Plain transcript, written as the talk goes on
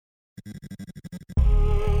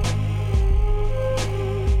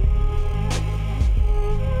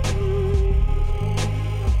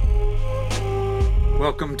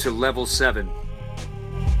Welcome to Level 7,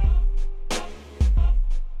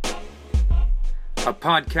 a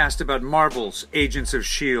podcast about Marvel's Agents of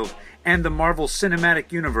S.H.I.E.L.D. and the Marvel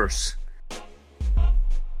Cinematic Universe.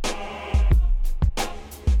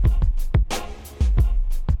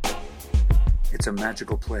 It's a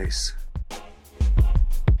magical place.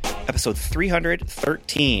 Episode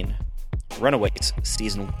 313, Runaways,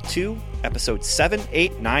 Season 2, Episodes 7,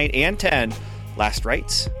 8, 9, and 10, Last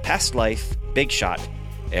Rites, Past Life, Big Shot,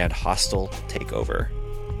 and Hostile Takeover.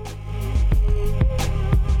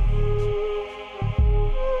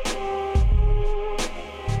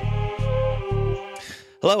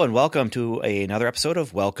 Hello and welcome to another episode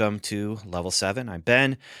of Welcome to Level 7. I'm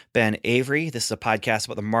Ben Avery. This is a podcast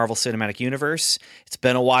about the Marvel Cinematic Universe. It's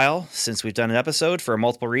been a while since we've done an episode for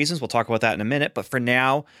multiple reasons. We'll talk about that in a minute. But for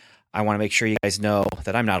now, I want to make sure you guys know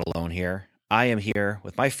that I'm not alone here. I am here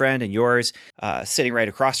with my friend and yours, sitting right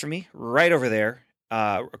across from me, right over there,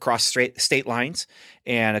 across state lines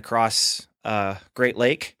and across Great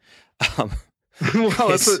Lake. Well,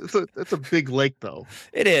 it's a big lake, though.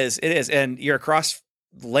 It is. And you're across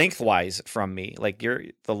lengthwise from me, like you're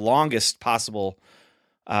the longest possible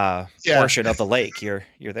portion of the lake. You're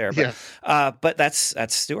there, but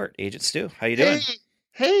that's Stuart, Agent Stu. How you doing?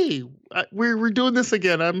 Hey, we're doing this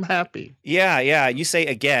again. I'm happy. Yeah. You say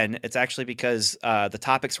again. It's actually because the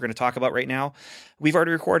topics we're going to talk about right now, we've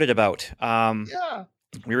already recorded about.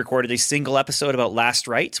 We recorded a single episode about Last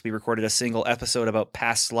Rites. We recorded a single episode about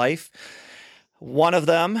Past Life. One of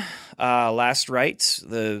them, Last Rites,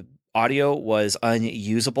 the audio was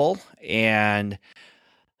unusable, and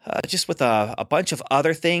just with a bunch of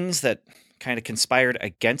other things that kind of conspired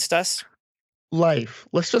against us. Life.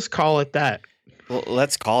 Let's just call it that. Well,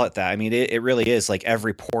 let's call it that. I mean, it really is like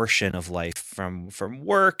every portion of life, from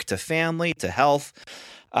work to family to health,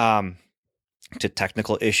 to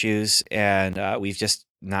technical issues, and we've just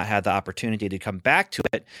not had the opportunity to come back to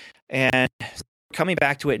it. And coming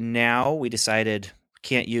back to it now, we decided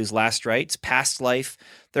can't use Last Rites, Past Life.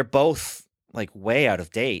 They're both like way out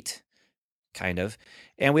of date, kind of.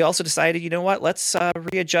 And we also decided, you know what, let's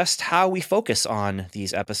readjust how we focus on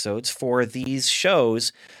these episodes for these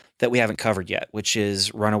shows that we haven't covered yet, which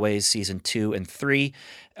is Runaways Season 2 and 3,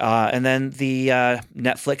 and then the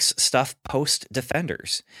Netflix stuff post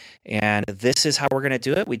Defenders. And this is how we're going to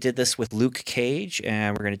do it. We did this with Luke Cage,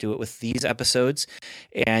 and we're going to do it with these episodes,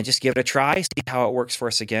 and just give it a try, see how it works for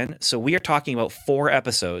us again. So we are talking about 4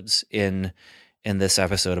 episodes in this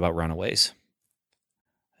episode about Runaways.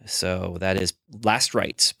 So that is Last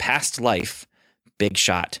Rites, Past Life, Big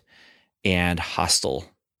Shot, and Hostile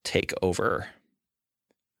Takeover,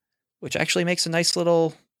 which actually makes a nice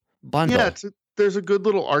little bundle. Yeah, there's a good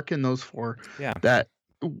little arc in those 4. Yeah. That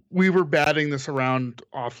we were batting this around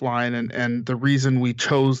offline, and the reason we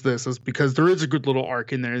chose this is because there is a good little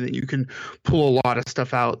arc in there that you can pull a lot of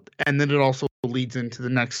stuff out, and then it also leads into the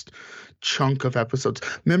next chunk of episodes.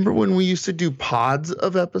 Remember when we used to do pods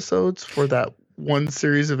of episodes for that one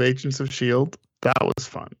series of Agents of S.H.I.E.L.D.? That was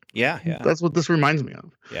fun. Yeah. That's what this reminds me of.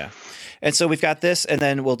 Yeah. And so we've got this, and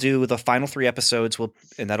then we'll do the final 3 episodes,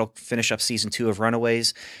 and that'll finish up Season 2 of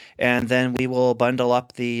Runaways, and then we will bundle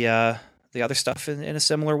up the other stuff in a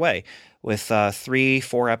similar way with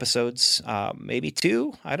 3-4 episodes, maybe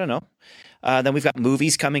 2, I don't know. Then we've got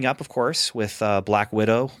movies coming up, of course, with Black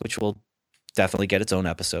Widow, which will definitely get its own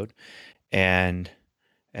episode. And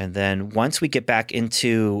then once we get back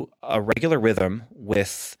into a regular rhythm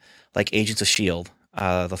with like Agents of S.H.I.E.L.D.,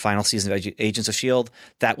 the final season of Agents of S.H.I.E.L.D.,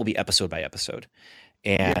 that will be episode by episode.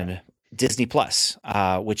 And Disney Plus,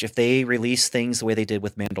 which if they release things the way they did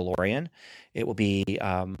with Mandalorian, it will be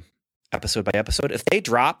episode by episode. If they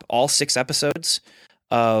drop all 6 episodes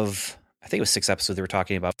of, I think it was 6 episodes they were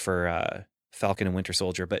talking about for Falcon and Winter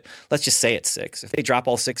Soldier, but let's just say it's 6. If they drop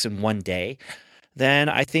all 6 in one day, then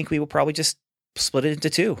I think we will probably just split it into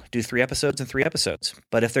 2, do 3 episodes and 3 episodes.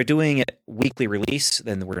 But if they're doing it weekly release,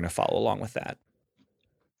 then we're going to follow along with that.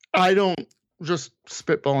 I don't, just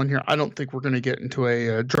spitballing here, I don't think we're going to get into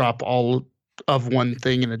a drop all of one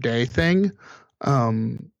thing in a day thing.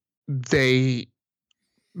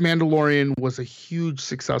 Mandalorian was a huge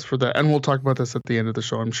success for that, and we'll talk about this at the end of the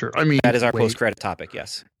show, I'm sure. I mean, that is our post-credit topic,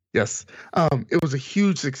 yes. Yes. It was a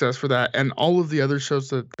huge success for that, and all of the other shows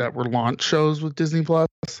that were launch shows with Disney Plus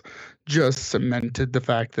just cemented the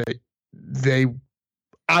fact that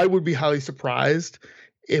I would be highly surprised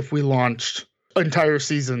if we launched entire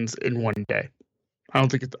seasons in one day. I don't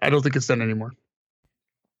think it's done anymore.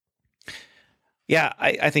 Yeah,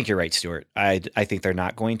 I think you're right, Stuart. I think they're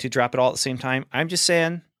not going to drop it all at the same time. I'm just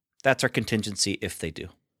saying that's our contingency if they do.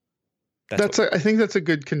 I think that's a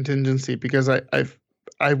good contingency because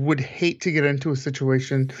I would hate to get into a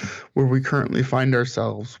situation where we currently find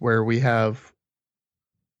ourselves, where we have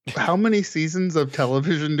how many seasons of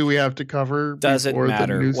television do we have to cover? Doesn't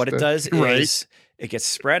matter. What it does right? is it gets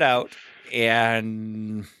spread out,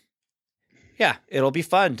 and yeah, it'll be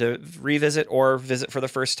fun to revisit or visit for the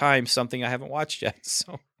first time something I haven't watched yet.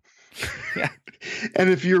 So yeah. And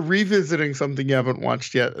if you're revisiting something you haven't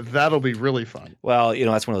watched yet, that'll be really fun. Well,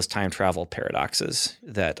 that's one of those time travel paradoxes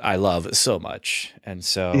that I love so much. And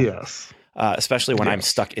so, yes, especially when I'm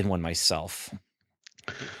stuck in one myself.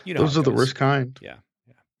 Those are the worst kind. Yeah.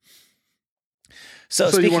 So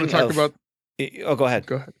you want to talk about? Oh, go ahead.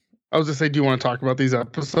 Go ahead. I was going to say, do you want to talk about these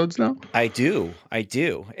episodes now? I do.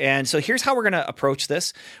 And so here's how we're going to approach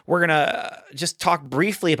this. We're going to just talk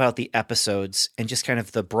briefly about the episodes and just kind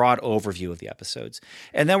of the broad overview of the episodes.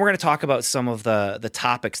 And then we're going to talk about some of the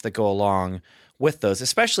topics that go along with those,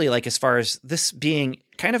 especially like as far as this being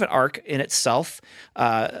kind of an arc in itself,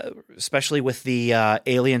 especially with the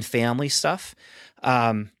alien family stuff.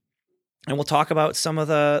 And we'll talk about some of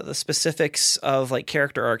the specifics of like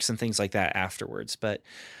character arcs and things like that afterwards. But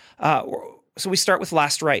so we start with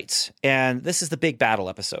Last Rites, and this is the big battle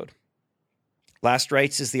episode. Last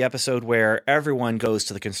Rites is the episode where everyone goes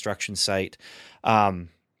to the construction site.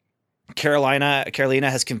 Carolina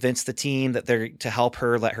has convinced the team that they're to help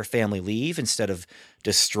her let her family leave instead of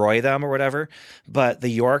destroy them or whatever. But the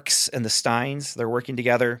Yorks and the Steins, they're working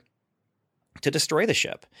together to destroy the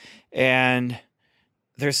ship. And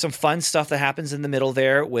there's some fun stuff that happens in the middle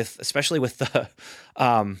there, especially with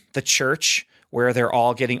the church, where they're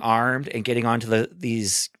all getting armed and getting onto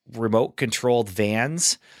these remote controlled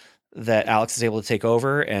vans that Alex is able to take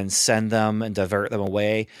over and send them and divert them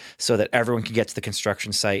away so that everyone can get to the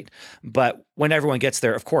construction site. But when everyone gets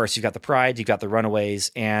there, of course, you've got the Pride, you've got the Runaways,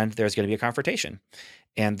 and there's going to be a confrontation.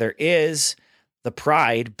 And there is the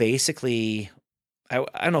Pride basically, I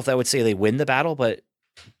don't know if I would say they win the battle, but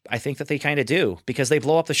I think that they kind of do, because they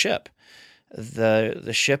blow up the ship.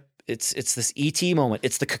 The ship, it's this ET moment.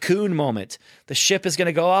 It's the cocoon moment. The ship is going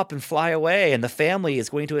to go up and fly away, and the family is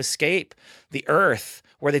going to escape the Earth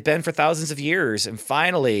where they've been for thousands of years. And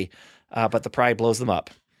finally, but the Pride blows them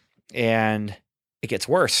up. And it gets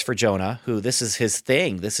worse for Jonah, who this is his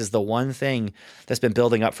thing. This is the one thing that's been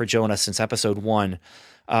building up for Jonah since episode 1.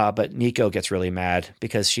 But Nico gets really mad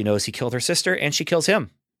because she knows he killed her sister, and she kills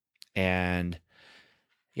him. And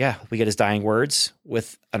yeah, we get his dying words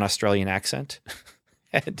with an Australian accent.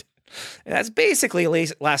 and that's basically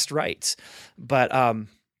Last Rites. But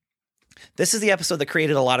this is the episode that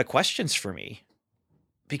created a lot of questions for me,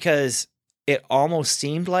 because it almost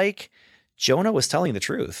seemed like Jonah was telling the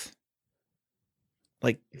truth.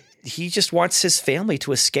 Like, he just wants his family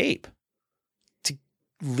to escape, to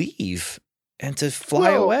leave, and to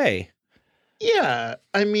fly away. Yeah,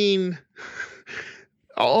 I mean,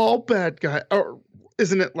 all bad guys, or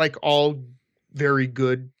isn't it like all very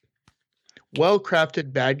good,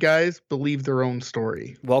 well-crafted bad guys believe their own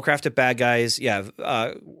story? Well-crafted bad guys, yeah.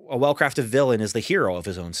 A well-crafted villain is the hero of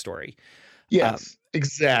his own story. Yes,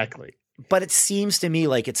 exactly. But it seems to me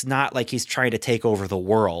like it's not like he's trying to take over the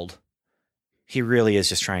world. He really is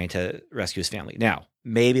just trying to rescue his family. Now,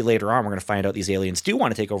 maybe later on we're going to find out these aliens do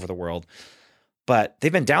want to take over the world, but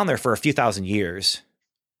they've been down there for a few thousand years.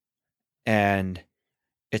 And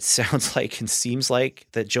it sounds like and seems like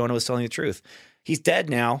that Jonah was telling the truth. He's dead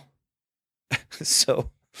now. So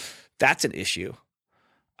that's an issue.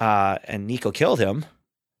 And Nico killed him.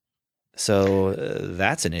 So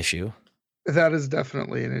that's an issue. That is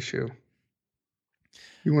definitely an issue.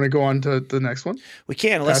 You want to go on to the next one? We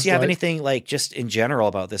can, unless you have anything like just in general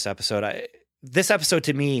about this episode. This episode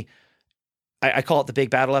to me, I call it the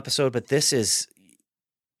big battle episode, but this is,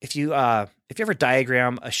 if you ever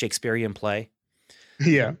diagram a Shakespearean play,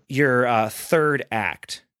 yeah, your third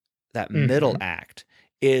act, that middle act,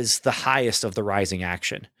 is the highest of the rising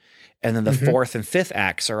action. And then the fourth and fifth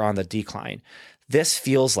acts are on the decline. This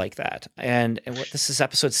feels like that. And this is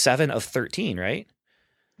episode 7 of 13, right?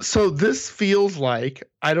 So this feels like,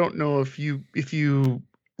 I don't know if you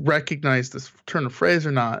recognize this turn of phrase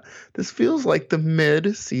or not, this feels like the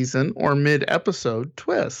mid-season or mid-episode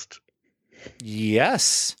twist.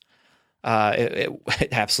 Yes. It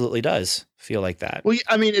absolutely does feel like that. Well,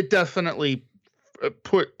 I mean, it definitely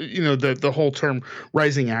put, the whole term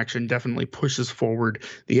rising action definitely pushes forward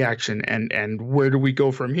the action, and where do we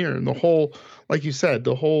go from here? And the whole, like you said,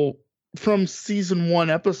 from season 1,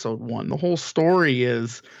 episode 1, the whole story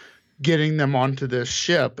is getting them onto this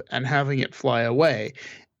ship and having it fly away.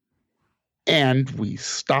 And we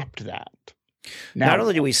stopped that. Now, not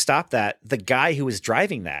only do we stop that, the guy who was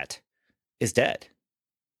driving that is dead.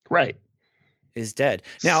 Right. Is dead.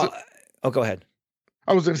 Now, go ahead.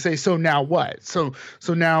 I was going to say, so now what? So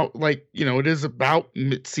now, like, it is about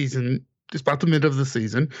mid-season. It's about the mid of the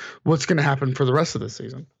season. What's going to happen for the rest of the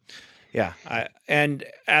season? Yeah. And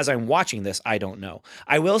as I'm watching this, I don't know.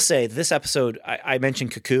 I will say this episode, I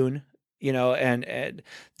mentioned Cocoon, and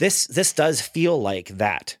this does feel like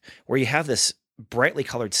that, where you have this brightly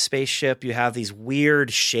colored spaceship. You have these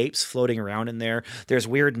weird shapes floating around in there. There's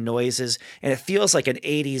weird noises, and it feels like an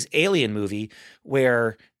 80s alien movie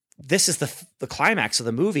where this is the climax of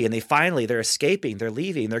the movie, and they're escaping, they're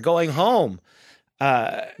leaving, they're going home.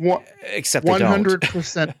 Except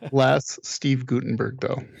 100% less Steve Guttenberg,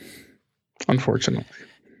 though. Unfortunately.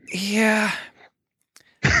 Yeah.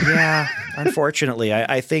 Unfortunately,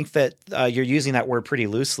 I think that you're using that word pretty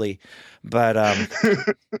loosely, but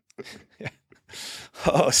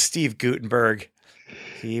Steve Guttenberg,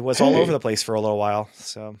 he was all over the place for a little while.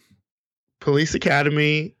 So, Police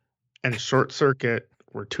Academy and Short Circuit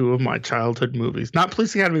were two of my childhood movies. Not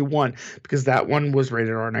Police Academy 1, because that one was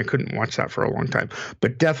rated R and I couldn't watch that for a long time.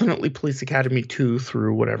 But definitely Police Academy 2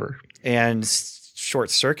 through whatever. And Short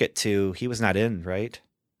Circuit 2, he was not in, right?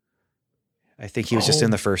 I think he was just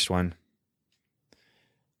in the first one.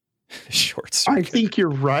 Short Circuit. I think you're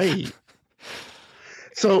right.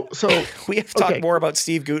 So we have talked more about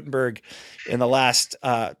Steve Guttenberg in the last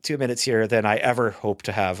 2 minutes here than I ever hope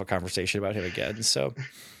to have a conversation about him again. So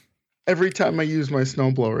every time I use my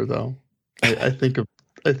snowblower, though, I think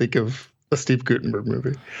of a Steve Guttenberg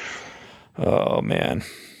movie. Oh man!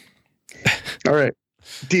 All right,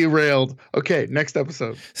 derailed. Okay, next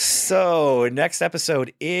episode. So next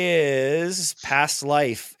episode is Past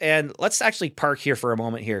Life, and let's actually park here for a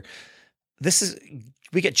moment. Here,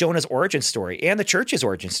 we get Jonah's origin story and the church's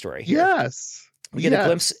origin story. Yes, we get a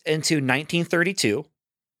glimpse into 1932.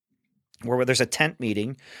 Where there's a tent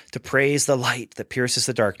meeting to praise the light that pierces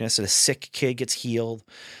the darkness, and a sick kid gets healed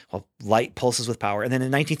while light pulses with power. And then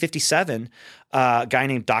in 1957, a guy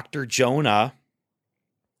named Dr. Jonah,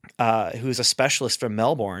 who's a specialist from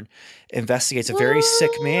Melbourne, investigates a very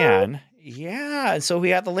sick man. Yeah, and so we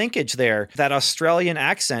have the linkage there. That Australian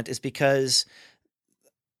accent is because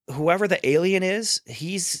whoever the alien is,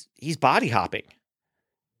 he's body hopping.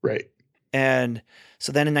 Right. And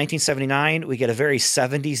so then in 1979, we get a very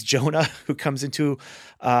 70s Jonah who comes into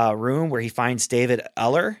a room where he finds David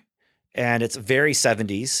Eller. And it's very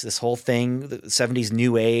 70s, this whole thing, the 70s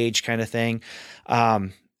new age kind of thing.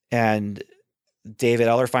 And David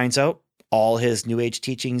Eller finds out all his new age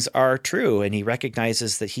teachings are true. And he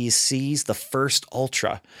recognizes that he sees the first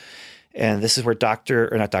ultra. And this is where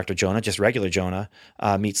not Dr. Jonah, just regular Jonah,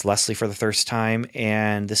 meets Leslie for the first time.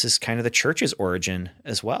 And this is kind of the church's origin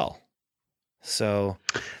as well. So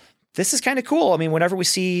this is kind of cool. I mean, whenever we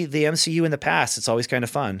see the MCU in the past, it's always kind of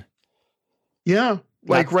fun. Yeah.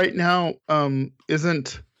 Like right now,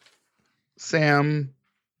 isn't Stan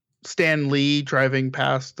Lee driving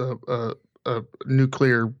past a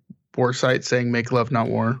nuclear war site saying make love, not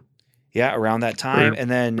war? Yeah. Around that time.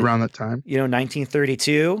 And then around that time,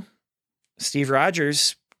 1932, Steve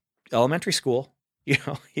Rogers, elementary school,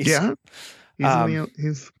 he's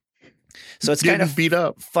so it's kind of beat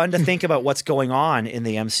up. Fun to think about what's going on in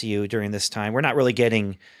the MCU during this time. We're not really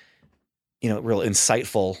getting, real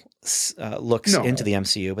insightful looks into the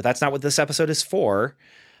MCU, but that's not what this episode is for.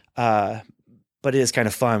 But it is kind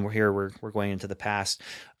of fun. We're going into the past.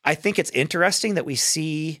 I think it's interesting that we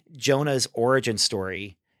see Jonah's origin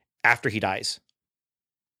story after he dies.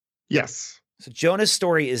 Yes. So Jonah's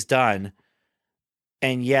story is done,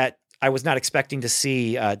 and yet I was not expecting to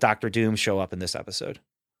see Doctor Doom show up in this episode.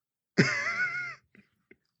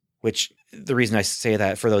 Which the reason I say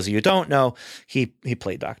that, for those of you who don't know, he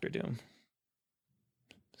played Doctor Doom.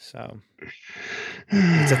 So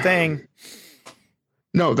it's a thing.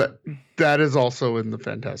 No, that is also in the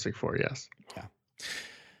Fantastic Four. Yes. Yeah.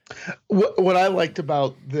 What I liked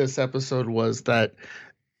about this episode was that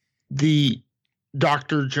the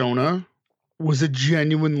Dr. Jonah was a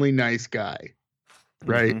genuinely nice guy,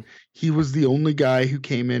 right? Mm-hmm. He was the only guy who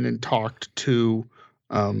came in and talked to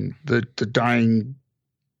the dying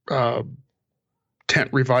tent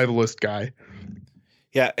revivalist guy.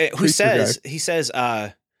 Yeah, he says,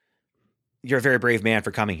 you're a very brave man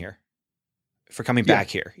for coming here, for coming back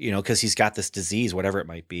here, because he's got this disease, whatever it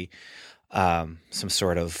might be, some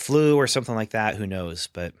sort of flu or something like that. Who knows?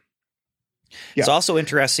 But it's also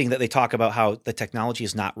interesting that they talk about how the technology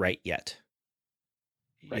is not right yet.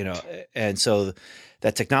 Right. And so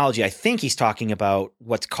that technology, I think he's talking about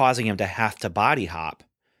what's causing him to have to body hop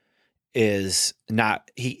is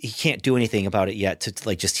not, he can't do anything about it yet to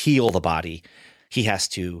like just heal the body. He has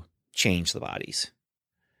to change the bodies,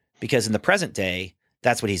 because in the present day,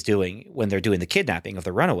 that's what he's doing when they're doing the kidnapping of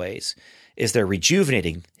the runaways, is they're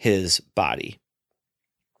rejuvenating his body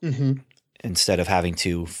instead of having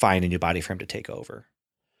to find a new body for him to take over.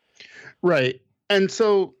 Right. And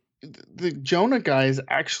so the Jonah guy is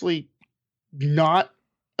actually not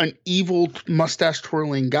an evil mustache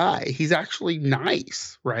twirling guy. He's actually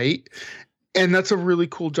nice, right? And that's a really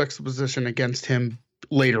cool juxtaposition against him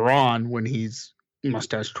later on when he's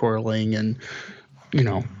mustache twirling and, you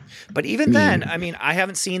know. But even then, I mean, I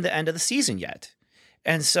haven't seen the end of the season yet.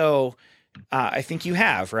 And so I think you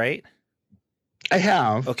have, right? I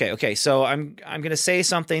have. Okay. So I'm going to say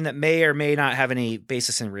something that may or may not have any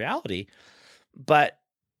basis in reality, but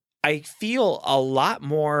I feel a lot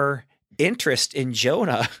more interest in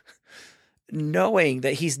Jonah knowing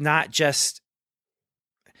that he's not just,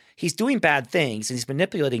 he's doing bad things and he's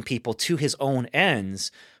manipulating people to his own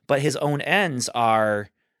ends, but his own ends are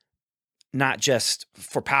not just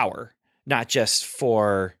for power, not just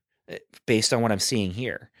for, based on what I'm seeing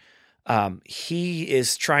here. He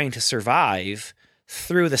is trying to survive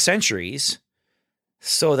through the centuries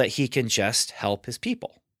so that he can just help his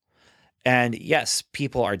people. And yes,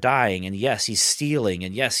 people are dying, and yes, he's stealing,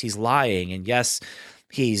 and yes, he's lying, and yes,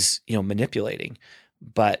 he's, manipulating,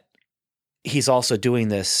 but he's also doing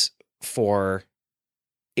this for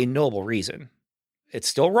a noble reason. It's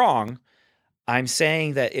still wrong. I'm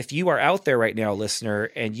saying that if you are out there right now,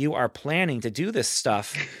 listener, and you are planning to do this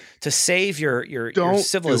stuff to save your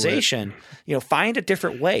civilization, find a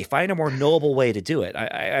different way, find a more noble way to do it.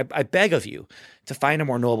 I beg of you to find a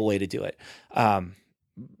more noble way to do it.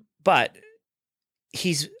 But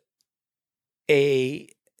this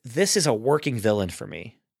is a working villain for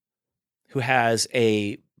me who has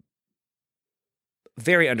a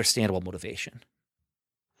very understandable motivation.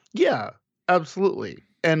 Yeah, absolutely.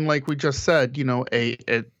 And like we just said,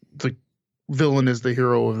 the villain is the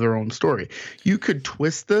hero of their own story. You could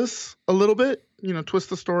twist this a little bit,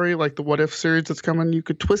 twist the story like the What If series that's coming. You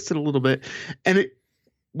could twist it a little bit, and it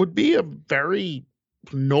would be a very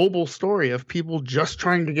noble story of people just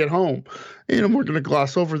trying to get home. We're going to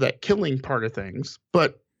gloss over that killing part of things,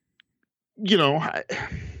 but imagine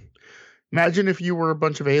if you were a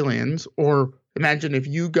bunch of aliens, or imagine if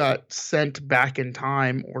you got sent back in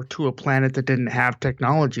time or to a planet that didn't have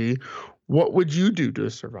technology. What would you do to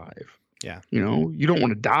survive? Yeah. You don't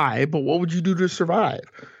want to die, but what would you do to survive?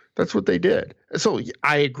 That's what they did. So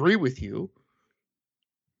I agree with you.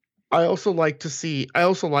 I also like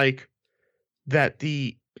that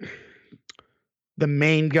the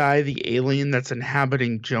main guy, the alien that's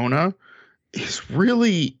inhabiting Jonah, is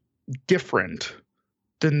really different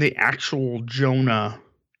than the actual Jonah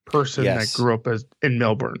person that grew up in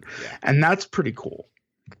Melbourne. Yeah. And that's pretty cool.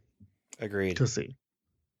 Agreed. To see.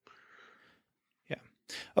 Yeah.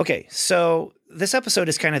 Okay. So this episode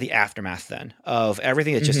is kind of the aftermath then of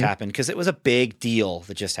everything that just happened, because it was a big deal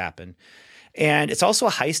that just happened. And it's also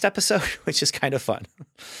a heist episode, which is kind of fun.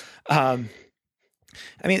 I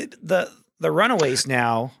mean, the Runaways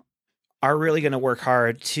now are really going to work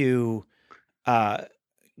hard to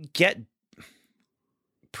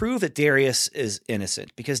prove that Darius is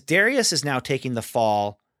innocent, because Darius is now taking the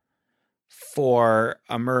fall for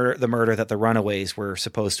the murder that the Runaways were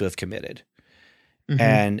supposed to have committed.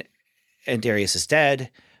 And Darius is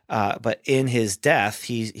dead. But in his death,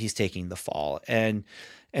 he's taking the fall. And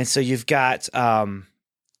so you've got,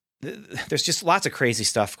 there's just lots of crazy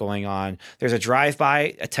stuff going on. There's a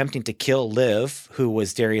drive-by attempting to kill Liv, who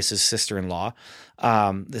was Darius's sister-in-law.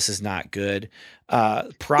 This is not good.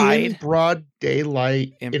 Pride in broad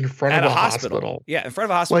daylight in front of a hospital. Yeah, in front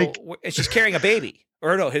of a hospital, and she's carrying a baby.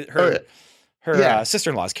 Or no, her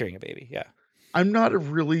sister-in-law is carrying a baby. Yeah. I'm not a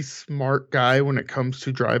really smart guy when it comes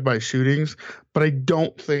to drive-by shootings, but I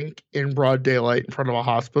don't think in broad daylight in front of a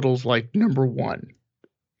hospital is like number one.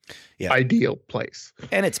 Yeah. Ideal place.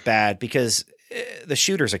 And it's bad because the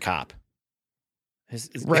shooter's a cop.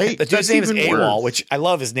 Right. The dude's name is AWOL, which I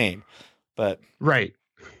love his name, but right.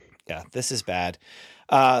 Yeah, this is bad.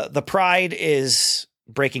 The Pride is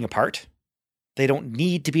breaking apart. They don't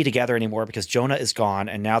need to be together anymore because Jonah is gone,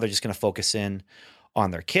 and now they're just going to focus in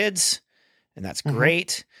on their kids, and that's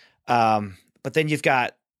great. But then you've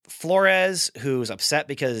got Flores, who's upset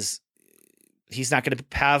because he's not going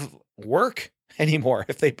to have work anymore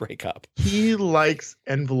if they break up. He likes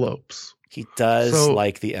envelopes. He does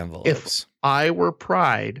like the envelopes. If I were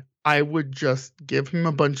Pride, I would just give him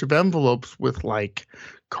a bunch of envelopes with like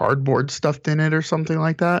cardboard stuffed in it or something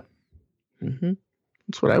like that.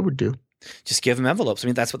 That's what I would do. Just give him envelopes. I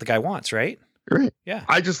mean, that's what the guy wants, right? Right. Yeah.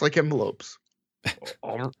 I just like envelopes.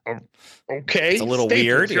 Okay. It's a little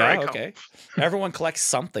weird. Yeah. Okay. Everyone collects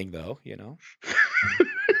something, though.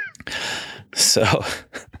 So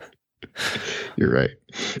You're right.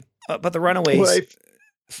 but the Runaways,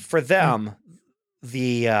 for them,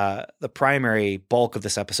 the primary bulk of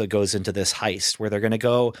this episode goes into this heist where they're going to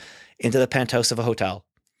go into the penthouse of a hotel,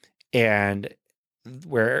 and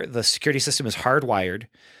where the security system is hardwired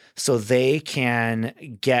so they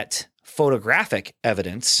can get photographic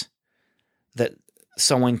evidence that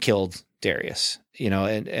someone killed Darius,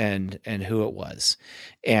 and who it was.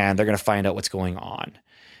 And they're going to find out what's going on.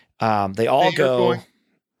 They're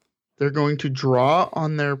going to draw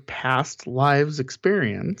on their past lives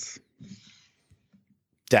experience.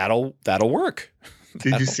 That'll work.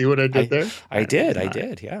 Did you see what I did there? I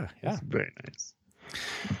did. Yeah. That's very nice.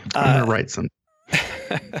 I'm going to write some.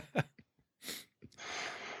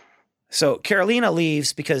 So Carolina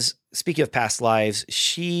leaves because, speaking of past lives,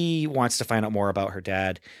 she wants to find out more about her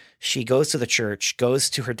dad. She goes to the church, goes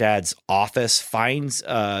to her dad's office, finds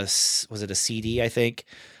was it a CD, I think,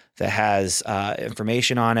 that has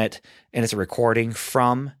information on it, and it's a recording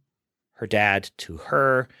from her dad to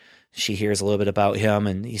her. She hears a little bit about him,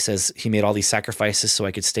 and he says, he made all these sacrifices so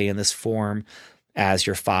I could stay in this form as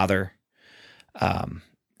your father. And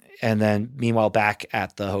then meanwhile, back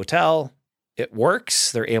at the hotel, it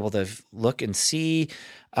works. They're able to look and see,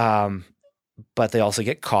 but they also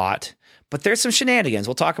get caught. But there's some shenanigans.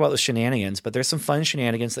 We'll talk about the shenanigans, but there's some fun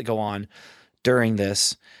shenanigans that go on during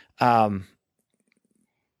this. I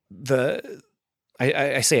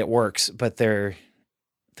say it works, but they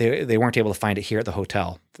weren't able to find it here at the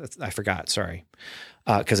hotel. I forgot. Sorry.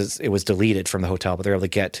 Cause it was deleted from the hotel, but they're able to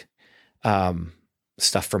get,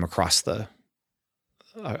 stuff from across the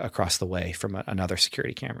way from another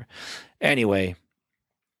security camera. Anyway,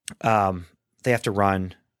 they have to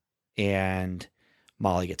run, and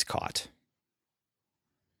Molly gets caught,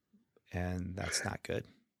 and that's not good.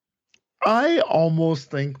 I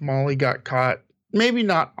almost think Molly got caught, maybe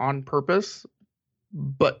not on purpose,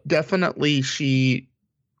 but definitely she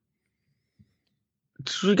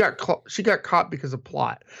got caught because of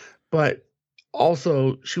plot, but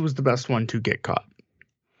also she was the best one to get caught.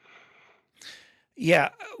 Yeah,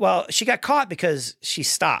 well, she got caught because she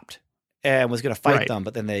stopped and was going to fight them,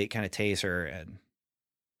 but then they kind of tase her, and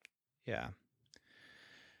yeah.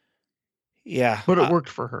 But it worked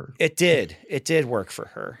for her. It did. It did work for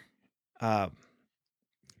her.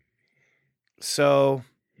 So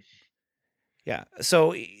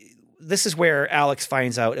this is where Alex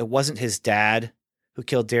finds out it wasn't his dad who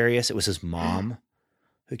killed Darius; it was his mom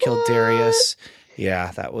who killed Darius.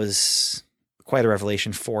 Yeah, that was quite a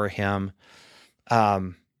revelation for him.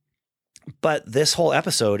 But this whole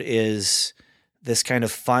episode is this kind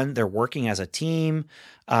of fun. They're working as a team,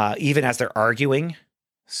 even as they're arguing.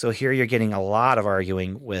 So here you're getting a lot of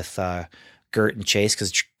arguing with Gert and Chase,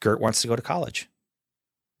 because Gert wants to go to college.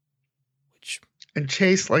 And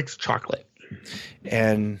Chase likes chocolate.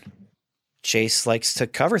 And Chase likes to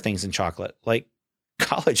cover things in chocolate, like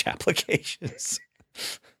college applications.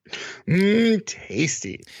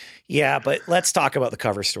 Tasty. Yeah, but let's talk about the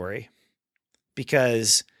cover story.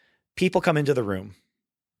 Because people come into the room,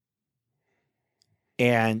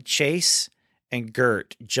 and Chase and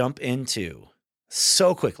Gert jump into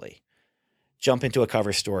a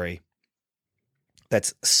cover story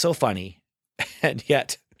that's so funny and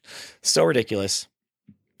yet so ridiculous.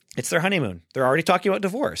 It's their honeymoon. They're already talking about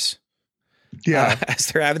divorce. Yeah. As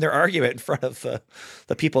they're having their argument in front of the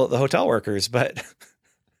people, the hotel workers, but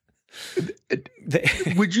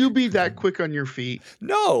would you be that quick on your feet?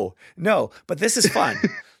 No, but this is fun.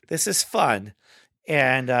 This is fun.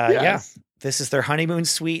 And yes. This is their honeymoon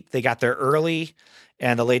suite. They got there early,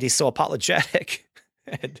 and the lady's so apologetic.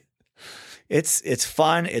 And it's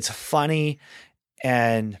fun. It's funny.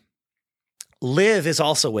 And Liv is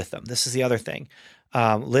also with them. This is the other thing.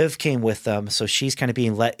 Liv came with them, so she's kind of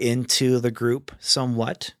being let into the group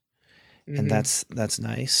somewhat. Mm-hmm. And that's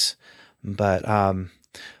nice. But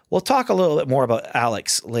we'll talk a little bit more about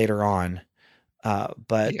Alex later on.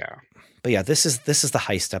 But yeah, this is the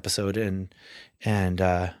heist episode, and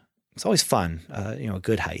it's always fun. A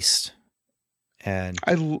good heist. And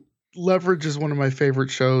Leverage is one of my favorite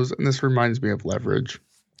shows, and this reminds me of Leverage.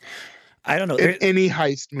 I don't know. Any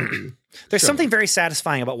heist movie. There's something very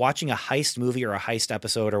satisfying about watching a heist movie or a heist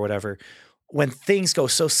episode or whatever when things go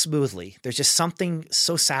so smoothly. There's just something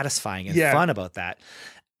so satisfying and fun about that,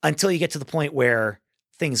 until you get to the point where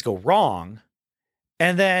things go wrong,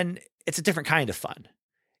 and then it's a different kind of fun,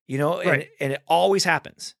 and it always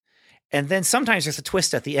happens. And then sometimes there's a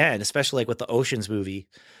twist at the end, especially like with the Oceans movie,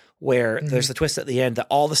 where there's the twist at the end that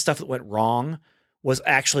all the stuff that went wrong was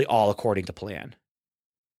actually all according to plan.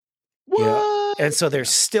 What? And so they're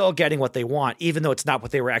still getting what they want, even though it's not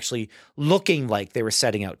what they were actually looking like they were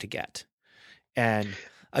setting out to get. And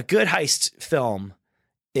a good heist film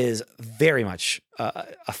is very much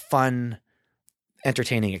a fun,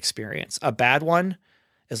 entertaining experience. A bad one,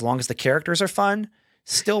 as long as the characters are fun,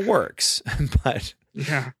 still works. But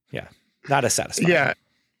yeah, not as satisfying.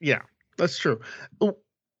 Yeah, that's true.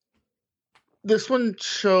 This one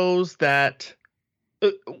shows that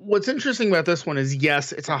what's interesting about this one is,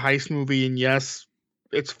 yes, it's a heist movie, and yes,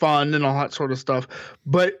 it's fun and all that sort of stuff,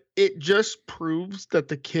 but it just proves that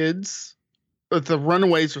the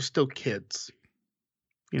runaways are still kids.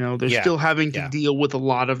 You know, they're still having to deal with a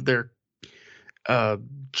lot of their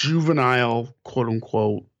juvenile, quote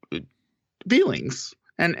unquote, feelings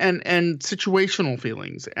and situational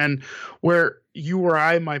feelings, and where you or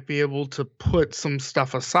I might be able to put some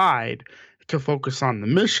stuff aside to focus on the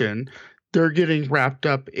mission, they're getting wrapped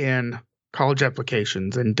up in college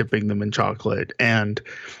applications and dipping them in chocolate, and,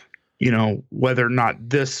 you know, whether or not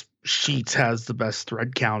this Sheets has the best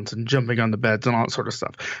thread counts and jumping on the beds and all that sort of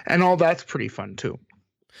stuff. And all that's pretty fun too.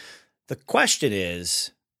 The question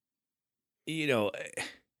is, you know,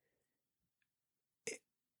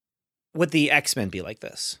 would the X-Men be like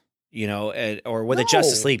this? You know, or would the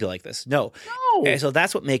Justice League be like this? No. And so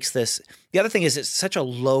that's what makes this. The other thing is, it's such a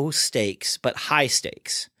low stakes but high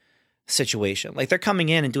stakes situation. Like, they're coming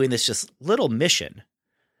in and doing this just little mission,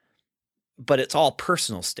 but it's all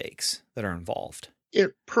personal stakes that are involved.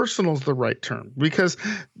 Personal is the right term, because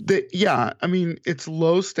I mean, it's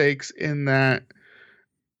low stakes in that,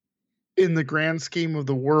 in the grand scheme of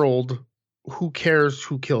the world, who cares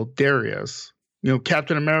who killed Darius? You know,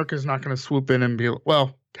 Captain America is not going to swoop in and be,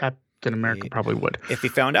 well, Captain America probably would. If he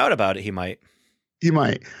found out about it, he might. He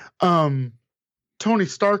might. Tony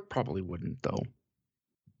Stark probably wouldn't, though.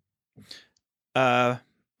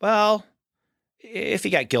 Well, if he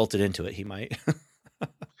got guilted into it, he might.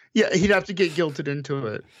 Yeah, he'd have to get guilted into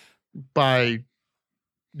it by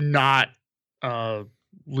not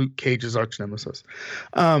Luke Cage's arch nemesis.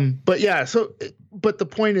 But the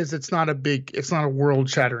point is, it's not a world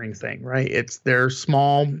shattering thing, right? It's their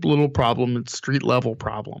small little problem. It's street level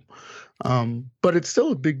problem. But it's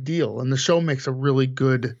still a big deal. And the show makes a really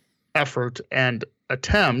good effort and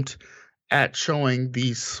attempt at showing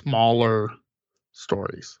these smaller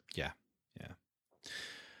stories. Yeah.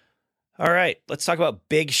 All right, let's talk about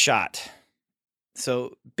Big Shot.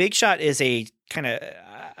 So Big Shot is a kind of,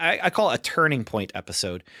 I call it a turning point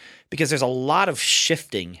episode, because there's a lot of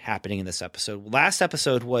shifting happening in this episode. Last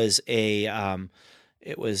episode was the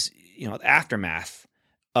aftermath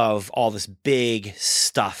of all this big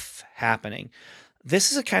stuff happening.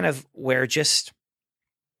 This is a kind of where just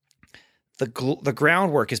the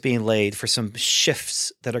groundwork is being laid for some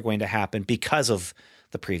shifts that are going to happen because of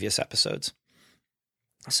the previous episodes.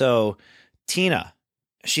 So Tina,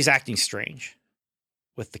 she's acting strange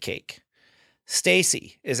with the cake.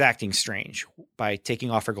 Stacy is acting strange by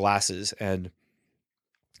taking off her glasses and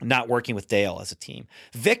not working with Dale as a team.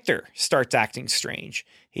 Victor starts acting strange.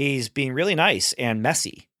 He's being really nice and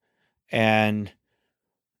messy. And,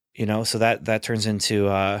 you know, so that turns into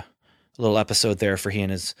a little episode there for he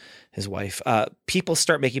and his wife. People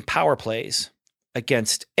start making power plays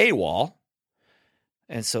against AWOL.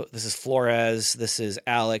 And so this is Flores. This is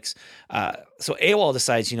Alex. So AWOL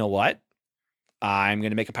decides, you know what? I'm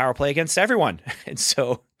going to make a power play against everyone. And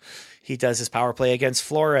so he does his power play against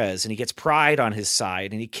Flores, and he gets Pride on his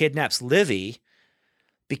side, and he kidnaps Livy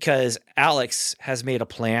because Alex has made a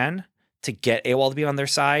plan to get AWOL to be on their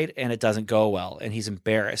side, and it doesn't go well, and he's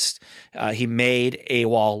embarrassed. He made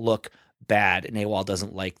AWOL look bad, and AWOL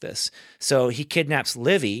doesn't like this. So he kidnaps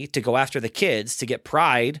Livy to go after the kids to get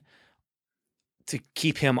Pride to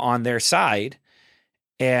keep him on their side.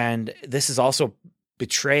 And this is also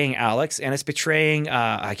betraying Alex, and it's betraying,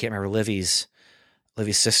 I can't remember Livy's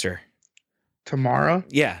sister. Tamara?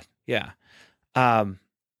 Yeah. Alex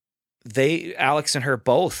and her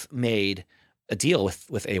both made a deal with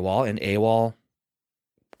AWOL, and AWOL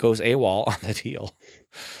goes AWOL on the deal.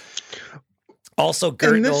 Also,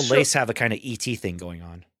 Gert and Old Lace have a kind of ET thing going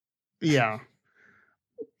on. Yeah.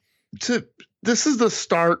 This is the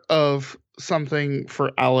start of something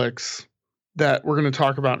for Alex that we're going to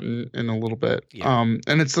talk about in a little bit. Yeah.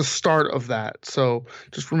 And it's the start of that. So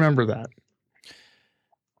just remember that.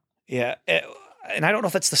 Yeah. And I don't know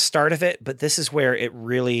if it's the start of it, but this is where it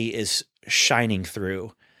really is shining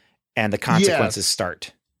through, and the consequences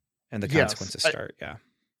start. And the consequences start. Yeah.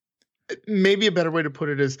 Maybe a better way to put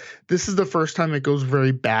it is, this is the first time it goes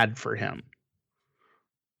very bad for him.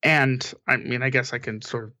 And I mean, I guess I can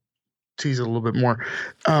sort of tease it a little bit more.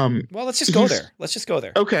 Well, let's just go there.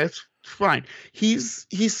 Okay. fine. He's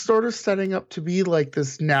sort of setting up to be like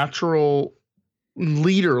this natural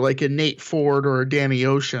leader, like a Nate Ford or a Danny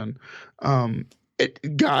Ocean,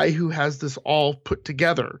 guy who has this all put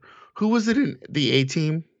together. Who was it in the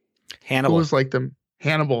A-Team? Hannibal. Who was like the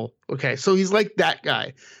Hannibal? Okay, so he's like that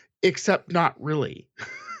guy, except not really.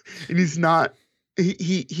 And he's not.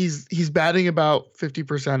 He's batting about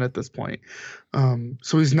 50% at this point.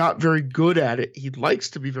 So he's not very good at it. He likes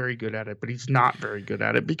to be very good at it, but he's not very good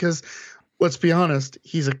at it because, let's be honest,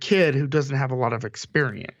 he's a kid who doesn't have a lot of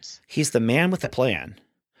experience. He's the man with a plan,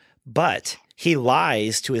 but he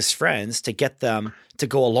lies to his friends to get them to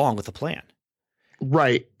go along with the plan.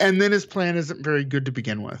 Right. And then his plan isn't very good to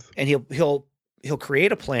begin with. And he'll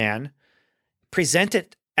create a plan, present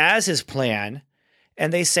it as his plan,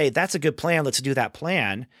 and they say, that's a good plan. Let's do that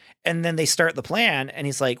plan. And then they start the plan. And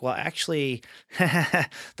he's like, well, actually,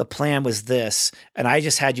 the plan was this. And I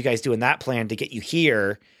just had you guys doing that plan to get you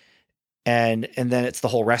here. And then it's the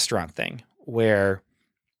whole restaurant thing where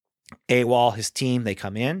AWOL, his team, they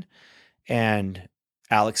come in and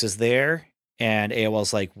Alex is there. And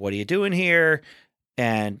AWOL's like, what are you doing here?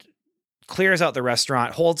 And clears out the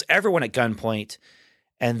restaurant, holds everyone at gunpoint.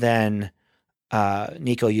 And then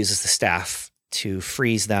Nico uses the staff to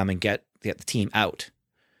freeze them and get the team out.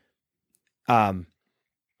 But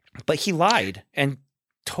he lied and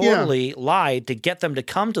totally lied to get them to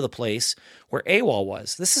come to the place where AWOL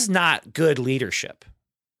was. This is not good leadership.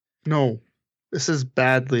 No, this is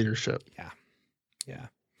bad leadership. Yeah.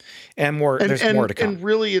 And there's more to come. And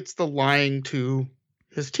really it's the lying to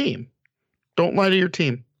his team. Don't lie to your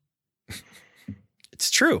team. It's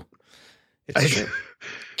true. It's true.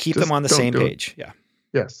 Keep them on the same page. Yeah.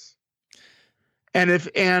 Yes. And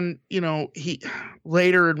he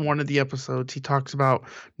later in one of the episodes, he talks about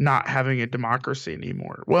not having a democracy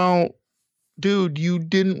anymore. Well, dude, you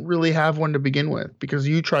didn't really have one to begin with because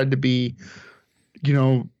you tried to be,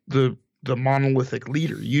 the monolithic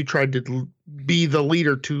leader. You tried to be the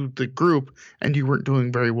leader to the group and you weren't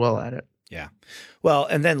doing very well at it. Yeah. Well,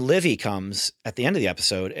 and then Livy comes at the end of the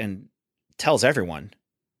episode and tells everyone,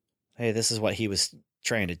 hey, this is what he was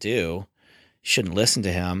trying to do. You shouldn't listen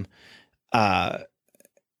to him.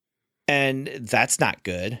 And that's not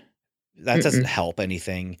good. That doesn't help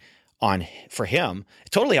anything for him.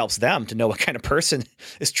 It totally helps them to know what kind of person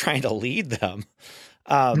is trying to lead them.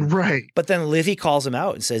 Right. But then Livy calls him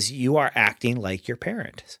out and says, you are acting like your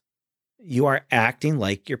parents. You are acting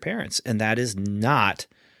like your parents. And that is not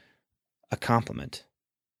a compliment.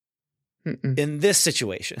 In this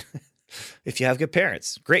situation. If you have good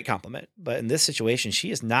parents, great compliment. But in this situation,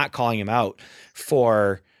 she is not calling him out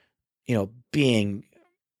for, being,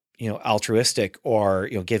 altruistic or,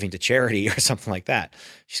 giving to charity or something like that.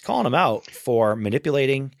 She's calling him out for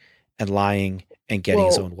manipulating and lying and getting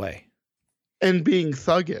his own way. And being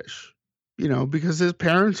thuggish, because his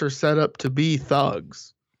parents are set up to be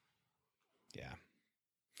thugs. Yeah.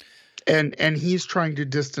 And he's trying to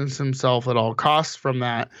distance himself at all costs from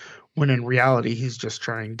that, when in reality,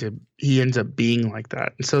 he ends up being like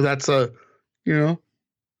that. And so that's a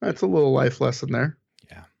little life lesson there.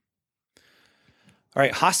 Yeah. All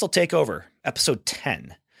right. Hostile Takeover, episode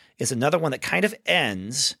 10 is another one that kind of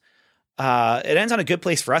ends. It ends on a good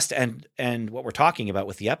place for us to end what we're talking about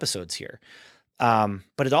with the episodes here.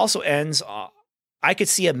 But it also ends, I could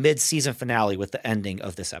see a mid-season finale with the ending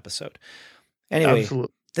of this episode. Anyway,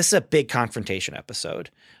 Absolutely. This is a big confrontation episode.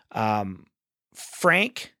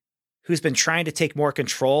 Frank, who's been trying to take more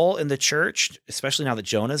control in the church, especially now that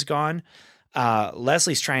Jonah's gone.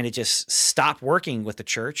 Leslie's trying to just stop working with the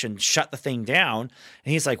church and shut the thing down.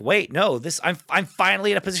 And he's like, wait, no, I'm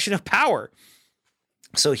finally in a position of power.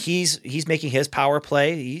 So he's making his power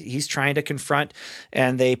play. He's trying to confront,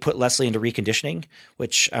 and they put Leslie into reconditioning,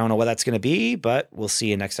 which I don't know what that's going to be, but we'll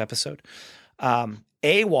see in next episode.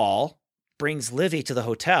 AWOL brings Livy to the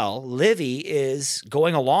hotel. Livy is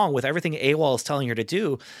going along with everything AWOL is telling her to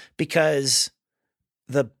do because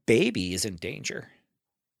the baby is in danger.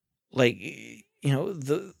 Like,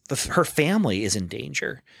 her family is in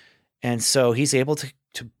danger. And so he's able to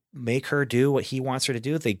make her do what he wants her to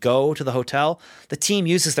do. They go to the hotel. The team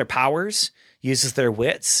uses their powers, uses their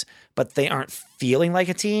wits, but they aren't feeling like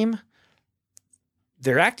a team.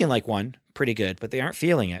 They're acting like one pretty good, but they aren't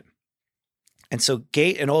feeling it. And so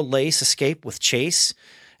Gate and Old Lace escape with Chase,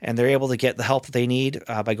 and they're able to get the help that they need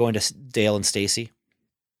by going to Dale and Stacy.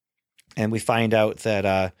 And we find out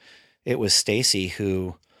that it was Stacy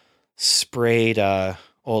who sprayed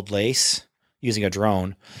Old Lace using a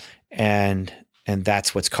drone, and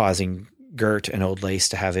that's what's causing Gert and Old Lace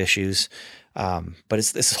to have issues. But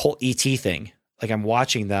it's this whole ET thing. Like, I'm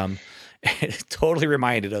watching them, Totally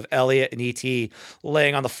reminded of Elliot and E.T.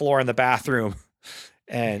 laying on the floor in the bathroom,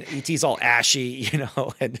 and E.T.'s all ashy, and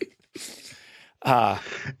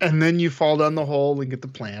then you fall down the hole and get the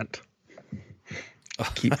plant.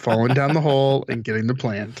 Keep falling down the hole and getting the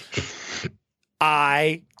plant.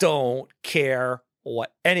 I don't care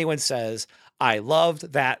what anyone says. I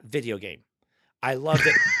loved that video game. I loved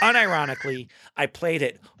it unironically. I played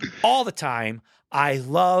it all the time. I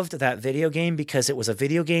loved that video game because it was a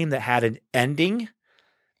video game that had an ending.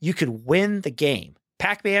 You could win the game.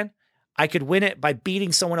 Pac-Man, I could win it by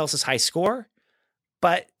beating someone else's high score,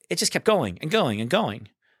 but it just kept going and going and going.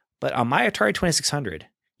 But on my Atari 2600,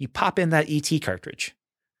 you pop in that ET cartridge.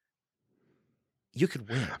 You could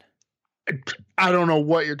win. I don't know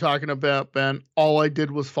what you're talking about, Ben. All I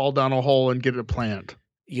did was fall down a hole and get a plant.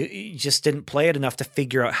 You just didn't play it enough to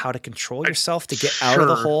figure out how to control yourself to get out of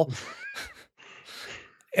the hole.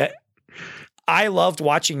 I loved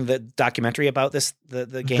watching the documentary about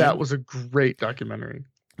the game. That was a great documentary.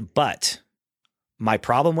 But my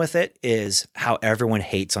problem with it is how everyone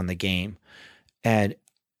hates on the game. And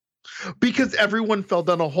because everyone fell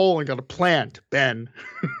down a hole and got a plant, Ben.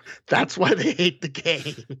 That's why they hate the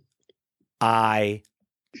game. I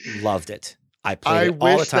loved it. I played it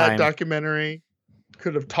all the wish time. That documentary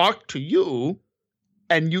could have talked to you,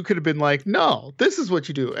 and you could have been like, "No, this is what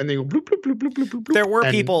you do," and then you go bloop bloop bloop bloop bloop bloop.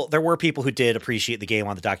 There were people who did appreciate the game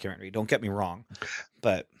on the documentary. Don't get me wrong,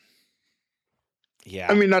 but yeah,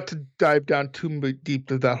 I mean, not to dive down too deep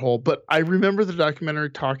to that hole, but I remember the documentary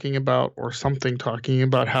talking about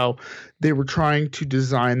how they were trying to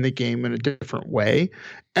design the game in a different way,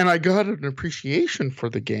 and I got an appreciation for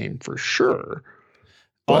the game for sure.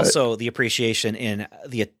 Also, the appreciation in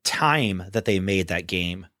the time that they made that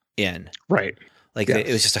game in. Right. Like yes.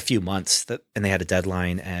 It was just a few months and they had a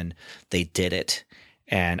deadline and they did it.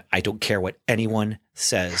 And I don't care what anyone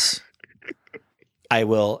says. I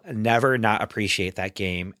will never not appreciate that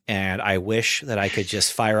game. And I wish that I could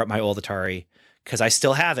just fire up my old Atari because I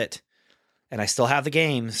still have it and I still have the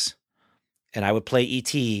games and I would play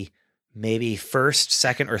ET maybe first,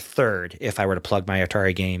 second, or third if I were to plug my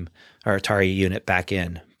Atari game or Atari unit back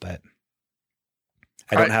in, but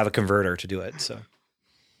I don't have a converter to do it. So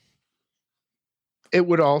it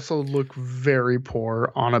would also look very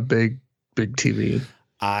poor on a big TV.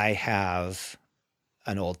 I have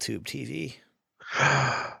an old tube TV.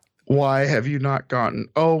 Why have you not gotten?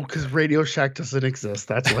 Oh, because Radio Shack doesn't exist.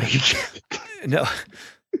 That's why you can't. No,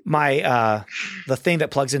 my the thing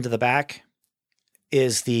that plugs into the back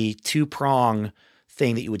is the 2-prong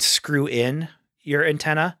thing that you would screw in your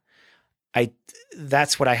antenna.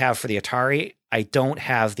 That's what I have for the Atari. I don't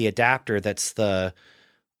have the adapter that's the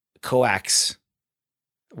coax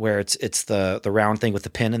where it's the round thing with the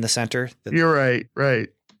pin in the center. You're right.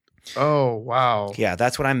 Oh, wow. Yeah,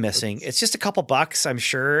 that's what I'm missing. It's just a couple bucks, I'm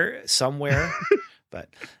sure, somewhere. But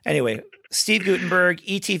anyway, Steve Guttenberg,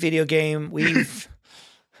 ET video game.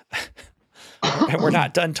 And we're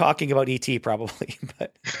not done talking about ET probably,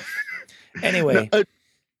 but anyway.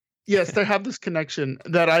 Yes, they have this connection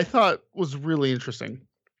that I thought was really interesting,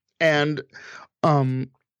 and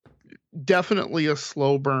definitely a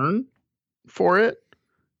slow burn for it.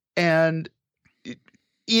 And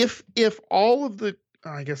if all of the,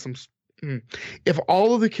 if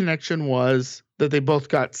all of the connection was that they both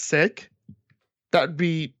got sick, that'd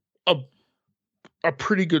be a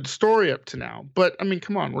pretty good story up to now. But I mean,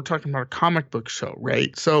 come on, we're talking about a comic book show,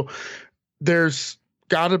 right? So there's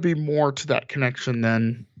got to be more to that connection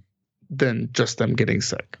than just them getting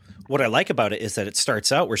sick. What I like about it is that it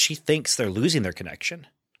starts out where she thinks they're losing their connection.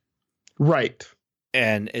 Right.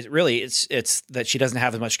 And it's that she doesn't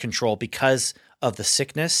have as much control because of the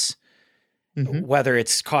sickness, whether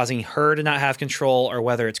it's causing her to not have control or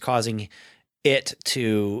whether it's causing it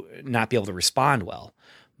to not be able to respond well.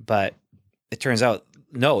 But it turns out,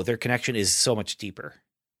 no, their connection is so much deeper.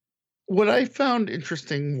 What I found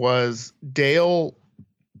interesting was Dale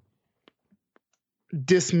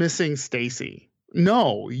dismissing Stacy.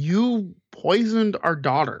 No, you poisoned our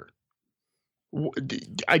daughter.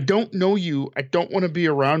 I don't know you. I don't want to be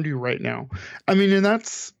around you right now. I mean, and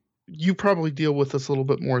that's, you probably deal with this a little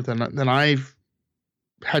bit more than I've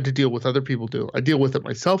had to deal with other people do. I deal with it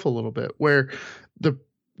myself a little bit, where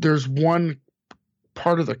there's one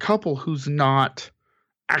part of the couple who's not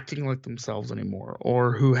acting like themselves anymore,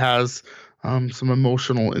 or who has some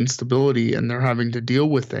emotional instability and they're having to deal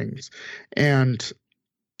with things. And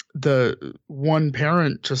the one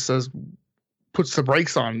parent just puts the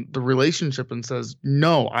brakes on the relationship and says,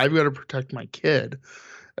 no, I've got to protect my kid.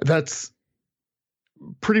 That's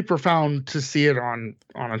pretty profound to see it on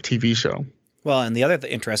a TV show. Well, and the other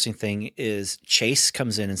interesting thing is Chase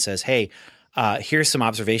comes in and says, "Hey, here's some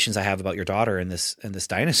observations I have about your daughter and this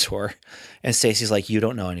dinosaur." And Stacy's like, "You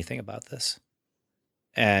don't know anything about this."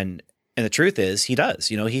 And the truth is, he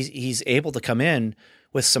does. You know, he's able to come in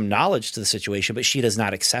with some knowledge to the situation, but she does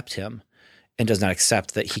not accept him and does not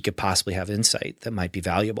accept that he could possibly have insight that might be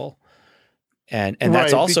valuable. And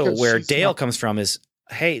that's also where Dale comes from is,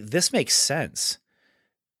 "Hey, this makes sense."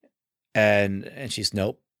 And she's,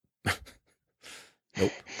 "Nope."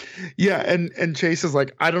 Nope. Yeah, and Chase is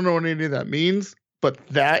like, "I don't know what any of that means, but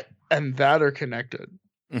that and that are connected."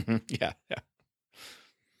 Mm-hmm. Yeah.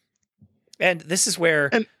 And this is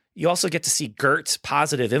where you also get to see Gert's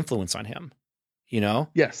positive influence on him. You know?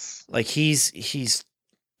 Yes. Like he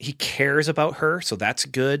cares about her, so that's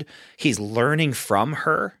good. He's learning from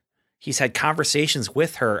her. He's had conversations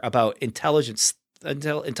with her about intelligent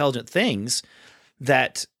things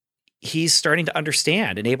that he's starting to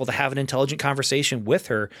understand and able to have an intelligent conversation with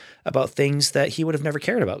her about things that he would have never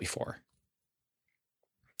cared about before.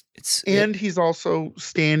 He's also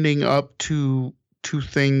standing up to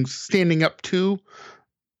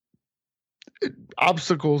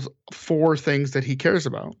obstacles for things that he cares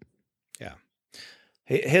about. Yeah.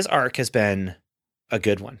 His arc has been a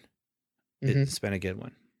good one. Mm-hmm. It's been a good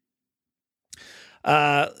one.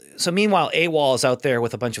 So meanwhile, AWOL is out there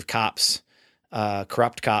with a bunch of cops,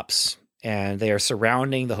 corrupt cops, and they are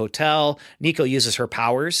surrounding the hotel. Nico uses her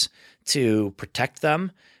powers to protect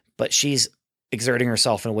them, but she's exerting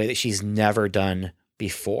herself in a way that she's never done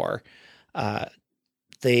before.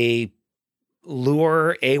 They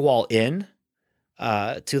lure AWOL in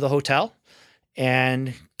to the hotel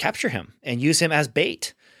and capture him and use him as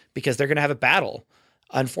bait because they're going to have a battle.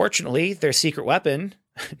 Unfortunately, their secret weapon,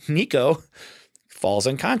 Nico, falls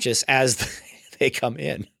unconscious as they come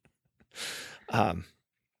in.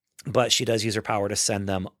 But she does use her power to send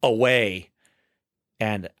them away.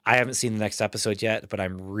 And I haven't seen the next episode yet, but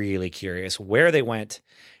I'm really curious where they went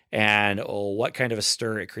and what kind of a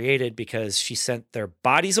stir it created, because she sent their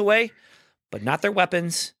bodies away, but not their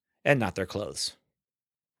weapons and not their clothes.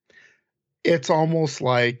 It's almost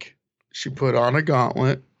like she put on a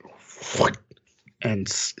gauntlet and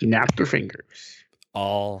snapped her fingers.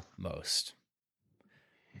 Almost.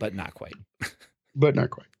 But not quite. Not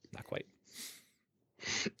quite.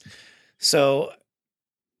 So,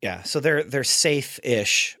 yeah. So they're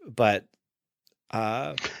safe-ish, but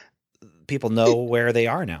people know where they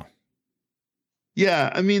are now.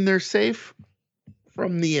 Yeah, I mean, they're safe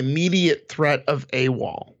from the immediate threat of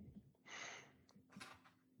AWOL.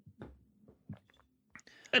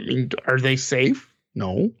 I mean, are they safe?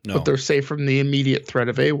 No. But they're safe from the immediate threat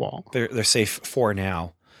of AWOL. They're safe for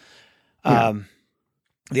now. Yeah.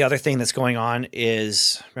 The other thing that's going on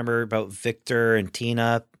is, remember about Victor and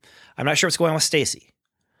Tina? I'm not sure what's going on with Stacy,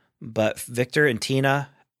 but Victor and Tina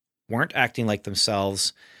weren't acting like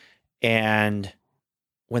themselves. And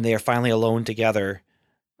when they are finally alone together,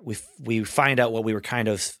 we find out what we were kind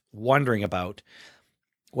of wondering about.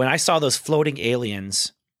 When I saw those floating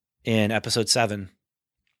aliens in episode 7,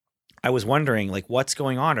 I was wondering, like, what's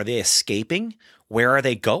going on? Are they escaping? Where are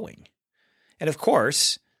they going? And of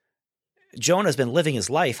course, Jonah's been living his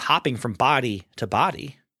life hopping from body to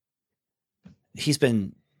body. He's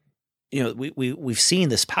been, we've seen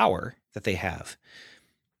this power that they have.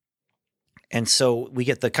 And so we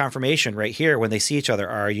get the confirmation right here when they see each other.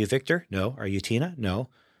 Are you Victor? No. Are you Tina? No.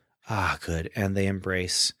 Ah, good. And they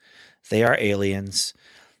embrace. They are aliens.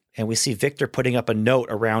 And we see Victor putting up a note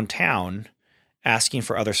around town asking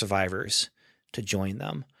for other survivors to join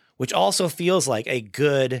them, which also feels like a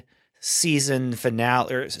good season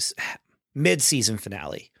finale or mid-season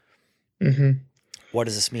finale. Mm-hmm. What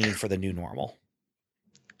does this mean for the new normal?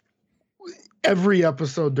 Every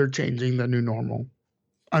episode, they're changing the new normal.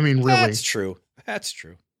 I mean, really. That's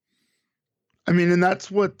true. I mean, and that's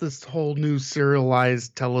what this whole new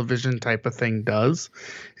serialized television type of thing does,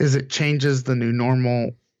 is it changes the new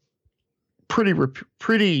normal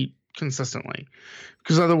pretty consistently.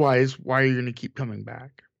 Because otherwise, why are you going to keep coming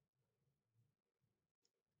back?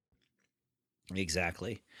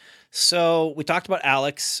 Exactly. So we talked about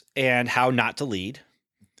Alex and how not to lead.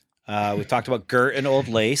 We talked about Gert and Old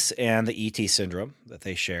Lace and the ET syndrome that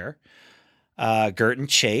they share. Gert and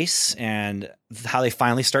Chase and how they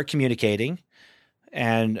finally start communicating.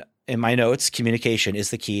 And in my notes, communication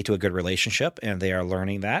is the key to a good relationship, and they are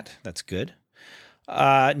learning that. That's good.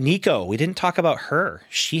 Nico, we didn't talk about her.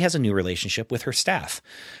 She has a new relationship with her staff.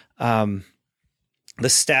 She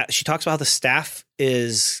talks about how the staff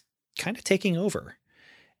is kind of taking over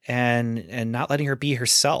and not letting her be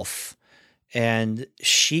herself. And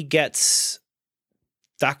she gets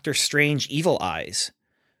Doctor Strange evil eyes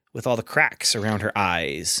with all the cracks around her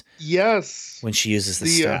eyes Yes. when she uses the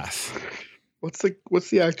staff. What's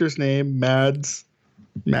the actor's name? Mads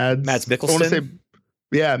Mikkelsen. I want to say,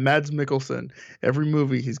 yeah, Mads Mikkelsen. Every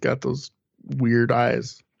movie he's got those weird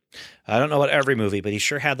eyes. I don't know about every movie, but he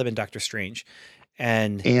sure had them in Doctor Strange,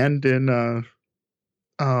 and in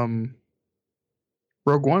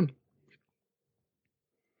Rogue One.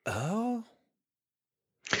 Oh,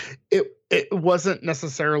 it wasn't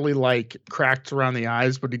necessarily like cracked around the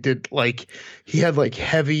eyes, but he had like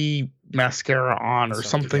heavy mascara on or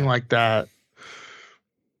something like that.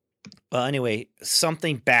 Well, anyway,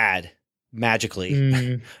 something bad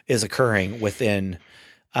magically is occurring within,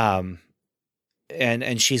 and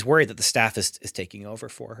she's worried that the staff is taking over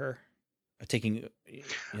for her,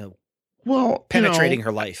 penetrating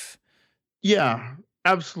her life. Yeah,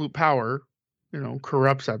 absolute power,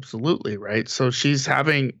 corrupts absolutely, right? So she's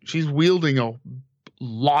wielding a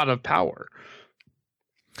lot of power.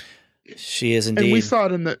 She is indeed. And we saw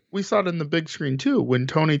it in the big screen too when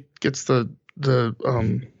Tony gets the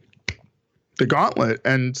gauntlet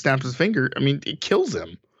and snaps his finger. I mean, it kills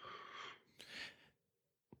him.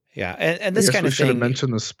 Yeah, and this kind of thing. We should have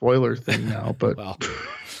mentioned the spoiler thing now, but well,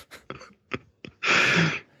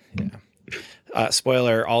 yeah.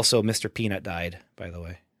 Spoiler. Also, Mr. Peanut died, by the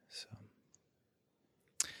way. So,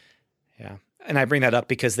 yeah, and I bring that up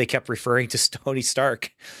because they kept referring to Tony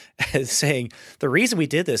Stark as saying the reason we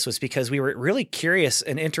did this was because we were really curious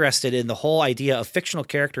and interested in the whole idea of fictional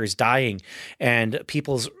characters dying and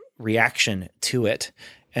people's reaction to it.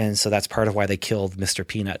 And so that's part of why they killed Mr.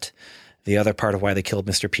 Peanut. The other part of why they killed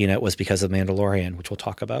Mr. Peanut was because of Mandalorian, which we'll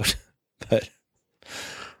talk about. But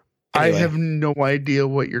anyway. I have no idea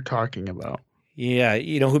what you're talking about. Yeah,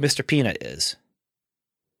 you know who Mr. Peanut is?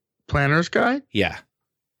 Planners guy? Yeah.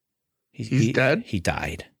 He's dead? He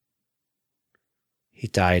died. He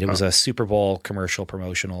died. It was a Super Bowl commercial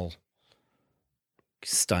promotional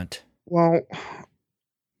stunt. Well,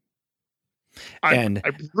 I'm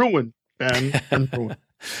ruined, Ben. I'm ruined.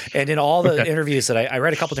 And in all the interviews that I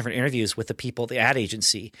read a couple different interviews with the people at the ad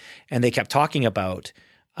agency, and they kept talking about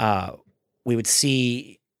we would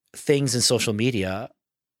see things in social media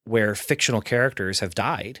where fictional characters have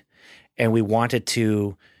died, and we wanted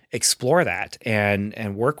to explore that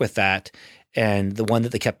and work with that. And the one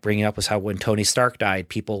that they kept bringing up was how when Tony Stark died,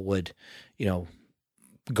 people would,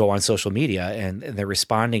 go on social media and they're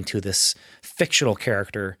responding to this fictional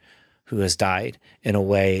character who has died in a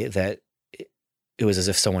way that it was as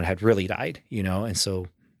if someone had really died, and so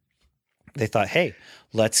they thought, hey,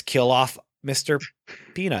 let's kill off Mr.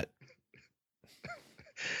 Peanut.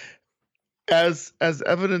 As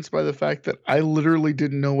evidenced by the fact that I literally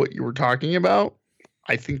didn't know what you were talking about,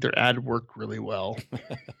 I think their ad worked really well.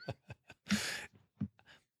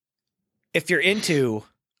 If you're into,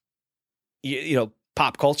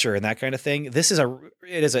 pop culture and that kind of thing, it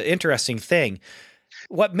is an interesting thing.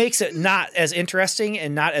 What makes it not as interesting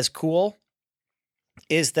and not as cool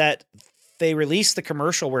is that they released the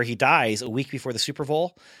commercial where he dies a week before the Super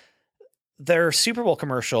Bowl. Their Super Bowl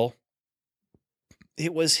commercial,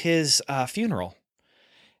 it was his funeral.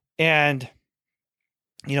 And,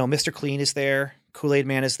 Mr. Clean is there. Kool-Aid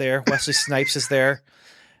Man is there. Wesley Snipes is there.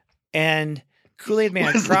 And Kool-Aid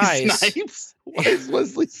Man cries. Snipes? Why is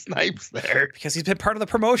Wesley Snipes there? Because he's been part of the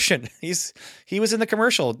promotion. He was in the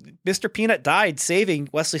commercial. Mr. Peanut died saving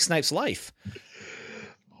Wesley Snipes' life.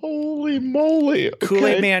 Holy moly. Okay.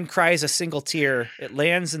 Kool-Aid Man cries a single tear. It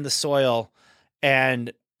lands in the soil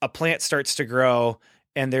and a plant starts to grow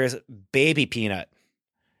and there's baby Peanut.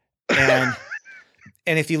 And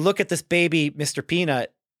and if you look at this baby Mr.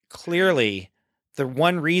 Peanut, clearly the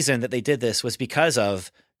one reason that they did this was because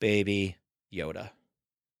of baby Yoda.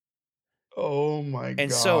 Oh my god.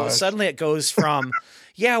 And so suddenly it goes from,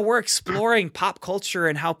 we're exploring pop culture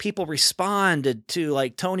and how people responded to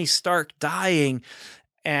like Tony Stark dying.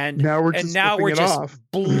 And now we're just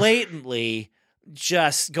blatantly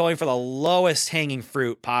just going for the lowest hanging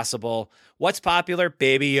fruit possible. What's popular?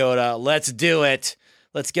 Baby Yoda. Let's do it.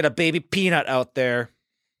 Let's get a baby Peanut out there.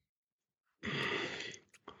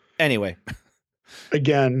 Anyway.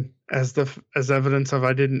 Again, as evidence of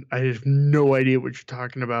I have no idea what you're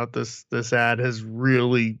talking about. This ad has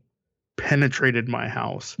really penetrated my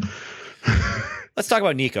house. Let's talk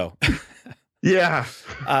about Nico. Yeah.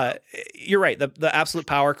 You're right. The absolute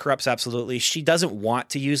power corrupts absolutely. She doesn't want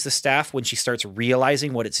to use the staff when she starts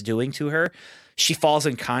realizing what it's doing to her. She falls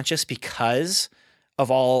unconscious because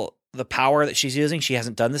of all the power that she's using. She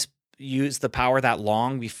hasn't used the power that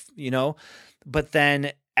long, But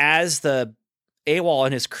then as the AWOL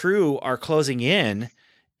and his crew are closing in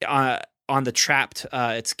on the trapped,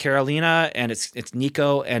 it's Carolina and it's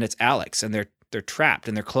Nico and it's Alex, and they're trapped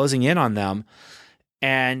and they're closing in on them.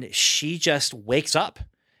 And she just wakes up,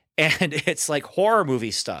 and it's like horror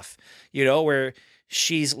movie stuff, where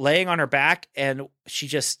she's laying on her back and she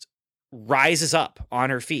just rises up on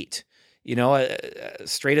her feet,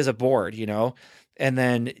 straight as a board, and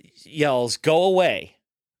then yells, "Go away."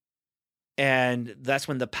 And that's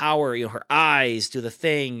when the power, her eyes do the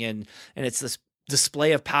thing. And it's this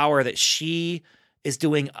display of power that she is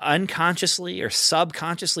doing unconsciously or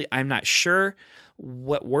subconsciously. I'm not sure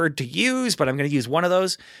what word to use, but I'm going to use one of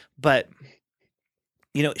those. But,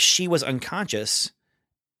 she was unconscious,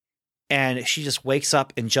 and she just wakes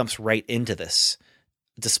up and jumps right into this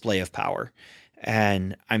display of power.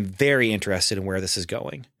 And I'm very interested in where this is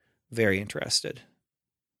going. Very interested.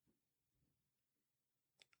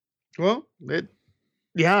 Well, I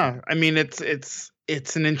mean,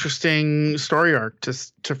 it's an interesting story arc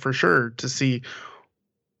to for sure to see.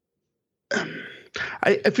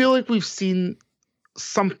 I feel like we've seen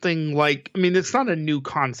something like, I mean, it's not a new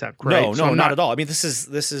concept, right? No, so not at all. I mean, this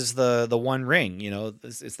is the One Ring,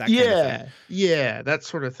 it's that kind of thing. Yeah, that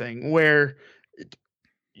sort of thing where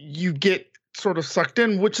you get sort of sucked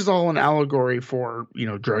in, which is all an allegory for,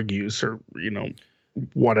 drug use or,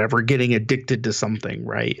 whatever, getting addicted to something,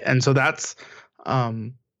 right? And so that's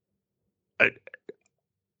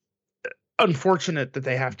unfortunate that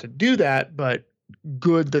they have to do that, but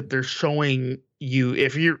good that they're showing you,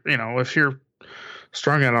 if you're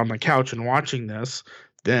strung out on the couch and watching this,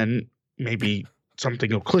 then maybe something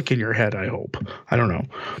will click in your head. I hope. I don't know,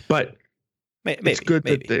 but it's good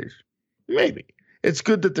that it's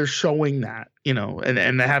good that they're showing that,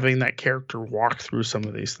 and having that character walk through some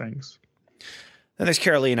of these things. Then there's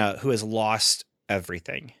Karolina, who has lost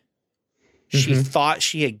everything. She thought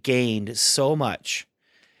she had gained so much,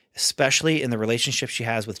 especially in the relationship she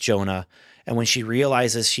has with Jonah. And when she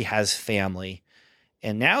realizes she has family,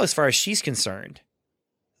 and now as far as she's concerned,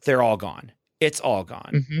 they're all gone. It's all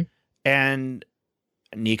gone. Mm-hmm. And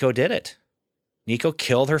Nico did it. Nico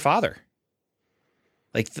killed her father.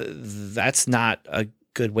 Like that's not a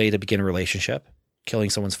good way to begin a relationship, killing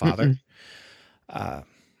someone's father.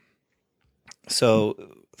 So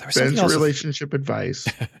there was something else relationship advice.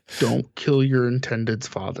 Don't kill your intended's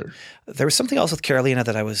father. There was something else with Karolina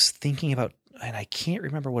that I was thinking about, and I can't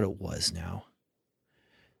remember what it was now.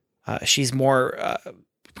 She's more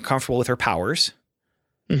comfortable with her powers.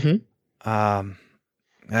 Mm-hmm.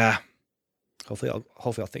 Hopefully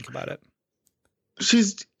I'll think about it.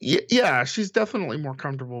 She's definitely more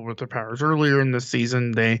comfortable with her powers. Earlier in the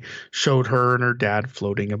season, they showed her and her dad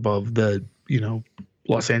floating above the,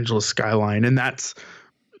 Los Angeles skyline. And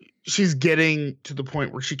she's getting to the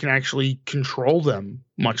point where she can actually control them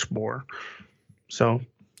much more. So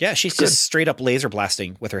yeah, she's just straight up laser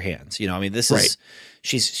blasting with her hands. I mean, this is,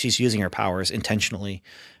 she's using her powers intentionally.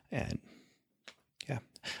 And yeah.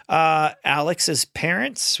 Alex's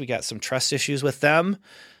parents, we got some trust issues with them.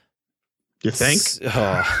 You think?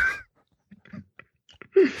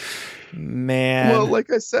 Man. Well,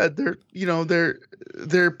 like I said,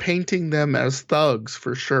 they're painting them as thugs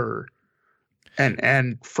for sure.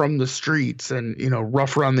 And from the streets and,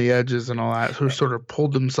 rough around the edges and all that, who sort of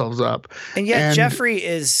pulled themselves up. And yet Jeffrey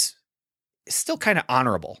is still kind of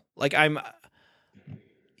honorable. Like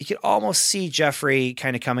you could almost see Jeffrey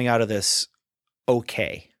kind of coming out of this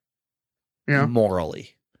okay. Yeah.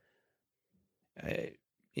 Morally.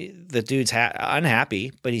 The dude's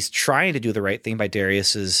unhappy, but he's trying to do the right thing by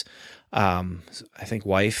Darius's, I think,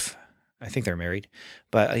 wife. I think they're married,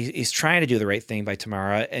 but he's trying to do the right thing by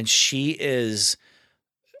Tamara, and she is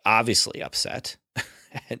obviously upset.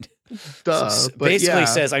 And basically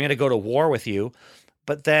says, "I'm going to go to war with you,"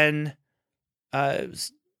 but then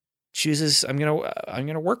chooses, "I'm going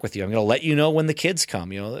to work with you. I'm going to let you know when the kids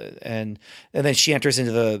come." And then she enters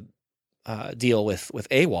into the deal with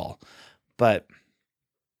AWOL, but.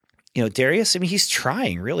 Darius, I mean, he's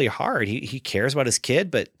trying really hard. He cares about his kid,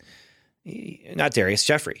 but not Darius,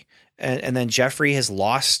 Jeffrey. And then Jeffrey has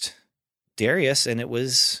lost Darius, and it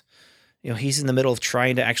was, he's in the middle of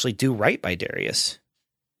trying to actually do right by Darius.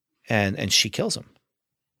 And she kills him.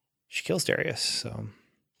 She kills Darius. So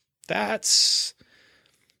that's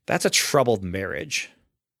a troubled marriage.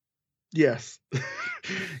 Yes.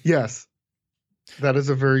 Yes. That is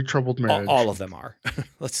a very troubled marriage. All of them are.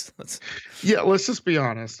 Let's just be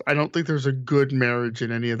honest. I don't think there's a good marriage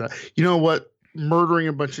in any of that. You know what? Murdering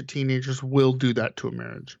a bunch of teenagers will do that to a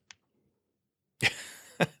marriage.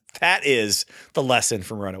 That is the lesson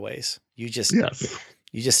from Runaways. You just said it.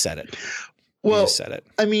 Well, you just said it.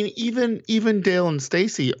 I mean, even Dale and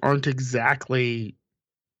Stacy aren't exactly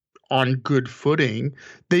on good footing.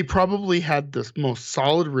 They probably had the most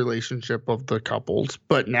solid relationship of the couples,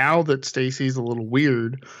 but now that Stacy's a little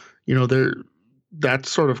weird, that's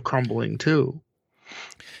sort of crumbling too.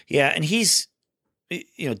 Yeah, and he's,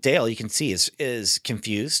 Dale, you can see is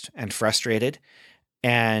confused and frustrated,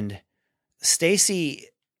 and Stacy,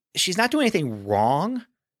 she's not doing anything wrong.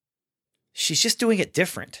 She's just doing it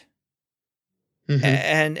different. Mm-hmm.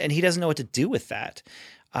 And he doesn't know what to do with that.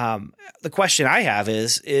 The question I have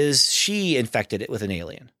is she infected it with an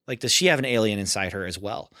alien? Like, does she have an alien inside her as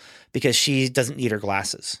well? Because she doesn't need her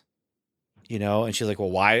glasses, and she's like,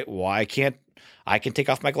 well, why can't I can take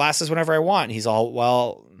off my glasses whenever I want? And he's all,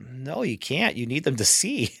 well, no, you can't. You need them to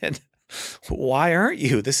see. And why aren't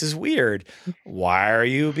you? This is weird. Why are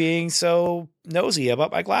you being so nosy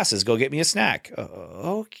about my glasses? Go get me a snack.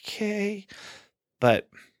 Okay. But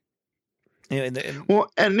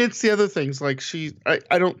well, and it's the other things like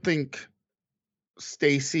I don't think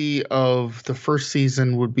Stacy of the first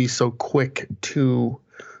season would be so quick to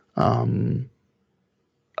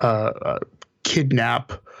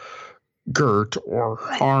kidnap Gert or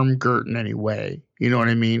harm Gert in any way. You know what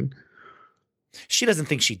I mean? She doesn't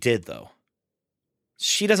think she did, though.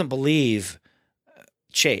 She doesn't believe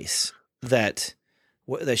Chase that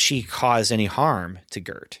she caused any harm to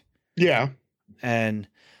Gert. Yeah.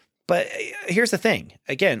 But here's the thing.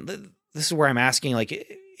 Again, this is where I'm asking, like,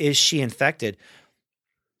 is she infected?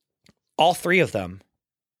 All three of them,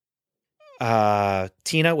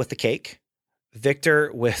 Tina with the cake,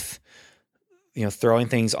 Victor with, throwing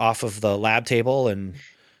things off of the lab table and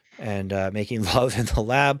making love in the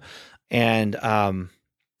lab, and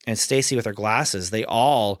Stacy with her glasses, they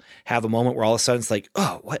all have a moment where all of a sudden it's like,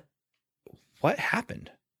 oh, what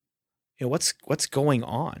happened? What's going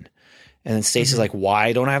on? And then Stacy's like,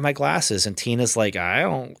 why don't I have my glasses? And Tina's like, I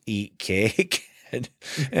don't eat cake.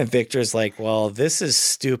 and Victor's like, well, this is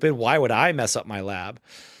stupid. Why would I mess up my lab?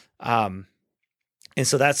 And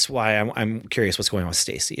so that's why I'm curious what's going on with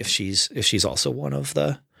Stacy, if she's also one of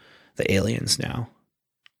the aliens now.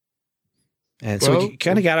 And so we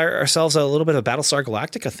kind of got ourselves a little bit of Battlestar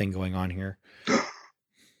Galactica thing going on here.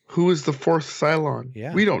 Who is the fourth Cylon?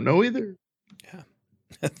 Yeah. We don't know either. Yeah.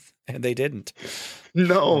 And they didn't.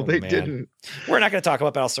 No, they didn't. We're not going to talk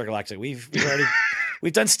about Battlestar Galactica.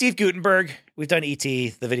 We've done Steve Guttenberg. We've done E.T.,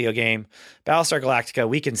 the video game. Battlestar Galactica,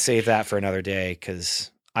 we can save that for another day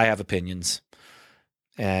because I have opinions.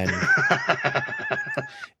 And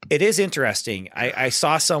it is interesting. I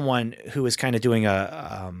saw someone who was kind of doing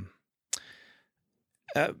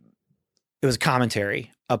it was a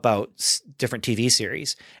commentary about different TV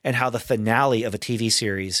series and how the finale of a TV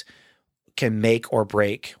series can make or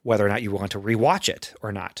break whether or not you want to rewatch it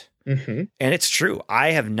or not. Mm-hmm. And it's true.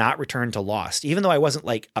 I have not returned to Lost, even though I wasn't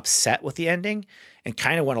like upset with the ending and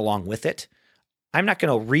kind of went along with it. I'm not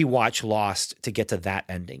going to rewatch Lost to get to that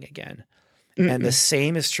ending again. Mm-mm. And the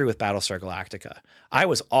same is true with Battlestar Galactica. I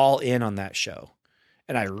was all in on that show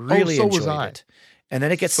and I really enjoyed it. And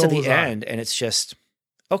then it gets to the end and it's just,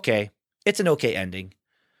 okay, it's an okay ending.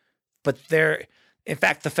 But in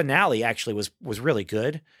fact, the finale actually was really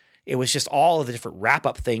good. It was just all of the different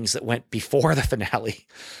wrap-up things that went before the finale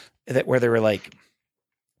where they were like,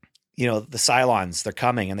 the Cylons, they're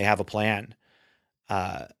coming and they have a plan.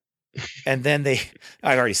 And then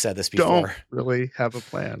I've already said this before. Don't really have a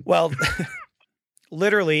plan. Well,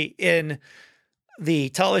 literally in the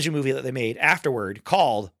television movie that they made afterward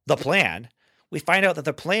called The Plan, we find out that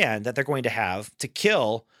the plan that they're going to have to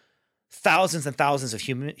kill thousands and thousands of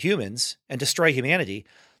humans and destroy humanity,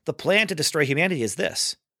 the plan to destroy humanity is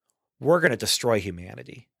this. We're going to destroy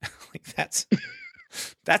humanity. Like that's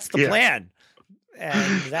the plan.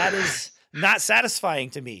 And that is not satisfying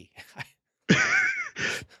to me.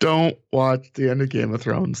 Don't watch the end of Game of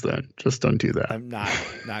Thrones then. Just don't do that. I'm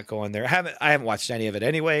not going there. I haven't watched any of it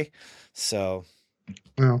anyway. So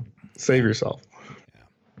well, save yourself. Yeah.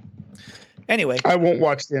 Anyway, I won't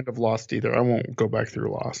watch the end of Lost either. I won't go back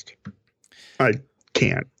through Lost. I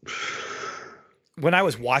can't. When I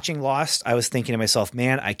was watching Lost, I was thinking to myself,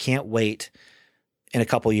 man, I can't wait in a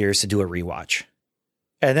couple years to do a rewatch.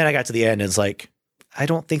 And then I got to the end and it's like, I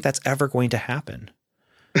don't think that's ever going to happen.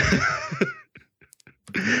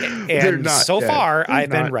 And so dead. Far, I've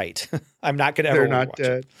been right. I'm not going to ever They're not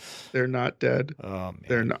dead. It. They're not dead. Oh, man.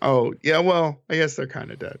 They're not. Oh, yeah. Well, I guess they're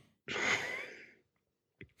kind of dead.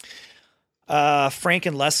 Frank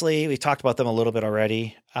and Leslie, we talked about them a little bit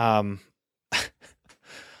already.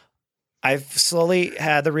 I've slowly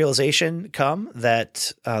had the realization come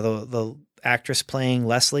that the actress playing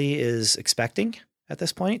Leslie is expecting at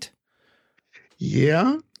this point.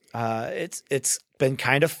 Yeah. It's been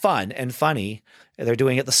kind of fun and funny. They're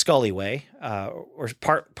doing it the Scully way, or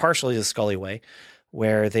partially the Scully way,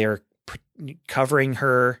 where they're covering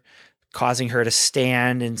her, causing her to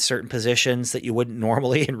stand in certain positions that you wouldn't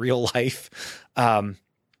normally in real life.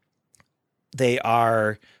 They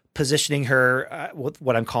are positioning her with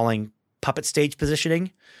what I'm calling puppet stage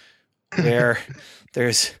positioning, where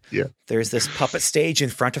there's this puppet stage in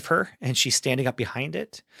front of her and she's standing up behind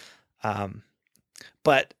it.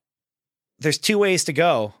 But there's 2 ways to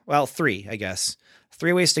go. Well, 3, I guess.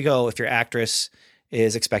 3 ways to go if your actress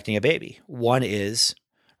is expecting a baby. One is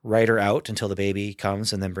write her out until the baby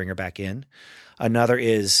comes and then bring her back in. Another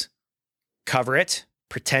is cover it,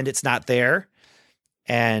 pretend it's not there,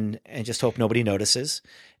 and just hope nobody notices.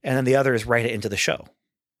 And then the other is write it into the show.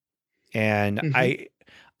 And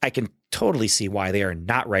I can totally see why they are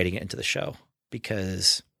not writing it into the show,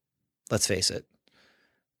 because let's face it,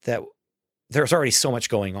 that there's already so much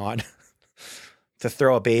going on to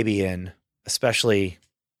throw a baby in, especially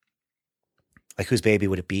like whose baby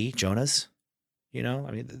would it be? Jonah's? You know,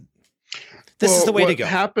 I mean, this is the way to go.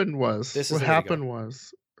 What happened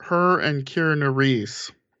was her and Keira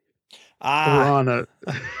Reese were on it.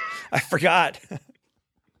 I forgot.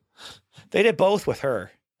 They did both with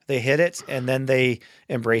her. They hid it and then they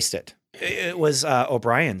embraced it. It was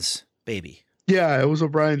O'Brien's baby. Yeah, it was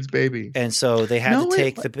O'Brien's baby. And so they had to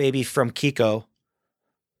take the baby from Kiko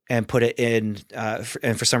and put it in.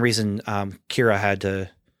 And for some reason, Keira had to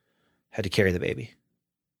carry the baby.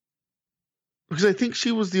 Because I think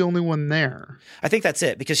she was the only one there. I think that's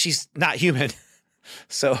it, because she's not human.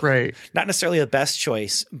 So right. Not necessarily the best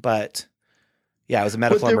choice, but yeah, it was a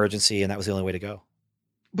medical emergency and that was the only way to go.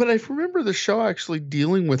 But I remember the show actually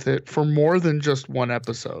dealing with it for more than just one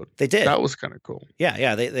episode. They did. That was kind of cool. Yeah.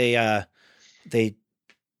 Yeah. They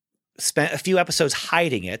spent a few episodes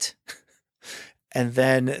hiding it. And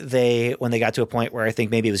then when they got to a point where I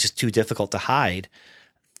think maybe it was just too difficult to hide,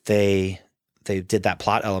 they did that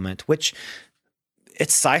plot element, which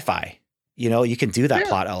it's sci-fi, you know, you can do that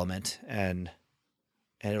plot element and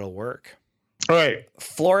it'll work. All right.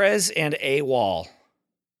 Flores and AWOL.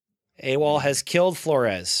 AWOL has killed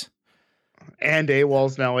Flores. And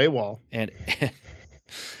AWOL's now AWOL. And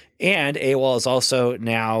AWOL is also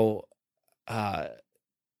now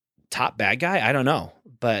top bad guy. I don't know,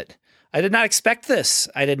 but I did not expect this.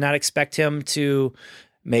 I did not expect him to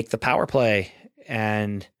make the power play,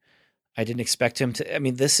 and I didn't expect him to. I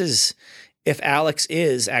mean, this is, if Alex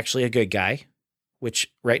is actually a good guy,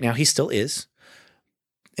 which right now he still is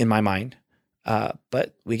in my mind,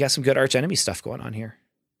 but we got some good arch enemy stuff going on here.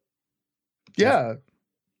 Yeah.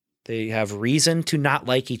 They have reason to not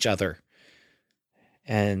like each other.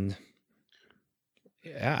 And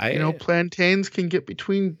yeah, plantains can get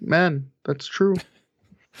between men. That's true.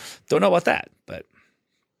 Don't know about that, but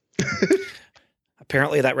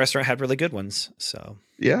apparently that restaurant had really good ones. So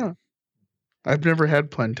yeah, I've never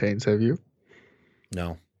had plantains. Have you?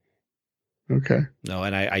 No. Okay. No.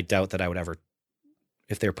 And I doubt that I would ever,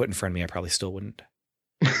 if they were put in front of me, I probably still wouldn't.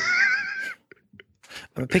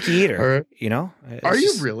 I'm a picky eater, right. You know? Are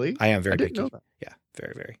you really? I am very picky. Know that. Yeah,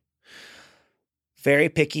 very, very. Very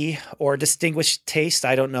picky, or distinguished taste.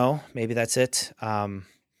 I don't know. Maybe that's it. I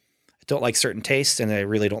don't like certain tastes, and I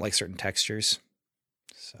really don't like certain textures.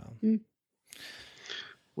 So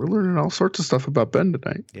we're learning all sorts of stuff about Ben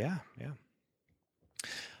tonight. Yeah, yeah.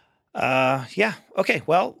 Yeah. Okay.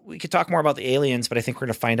 Well, we could talk more about the aliens, but I think we're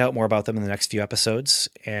going to find out more about them in the next few episodes.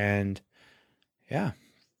 And yeah.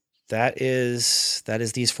 That is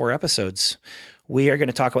these 4 episodes. We are going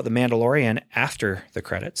to talk about The Mandalorian after the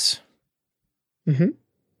credits. Mm-hmm.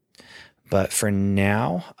 But for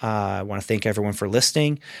now, I want to thank everyone for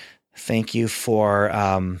listening. Thank you for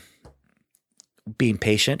being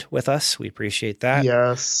patient with us. We appreciate that.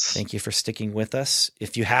 Yes. Thank you for sticking with us.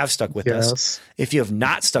 If you have stuck with us, if you have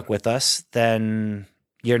not stuck with us, then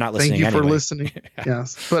you're not listening. Thank you anyway. for listening.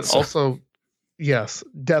 Yes. But also, yes,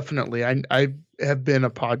 definitely. I have been a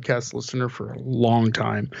podcast listener for a long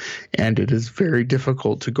time, and it is very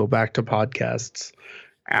difficult to go back to podcasts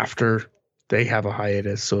after they have a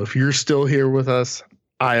hiatus. So if you're still here with us,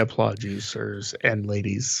 I applaud you, sirs and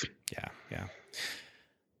ladies. Yeah, yeah.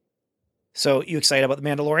 So you excited about The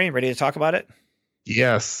Mandalorian? Ready to talk about it?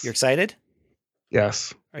 Yes. You're excited?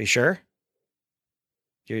 Yes. Are you sure?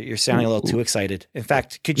 You're sounding a little too excited. In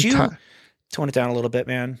fact, could you tone it down a little bit,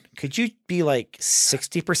 man? Could you be like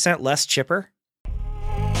 60% less chipper?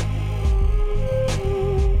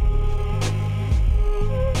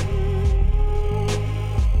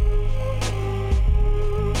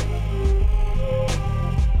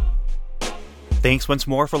 Thanks once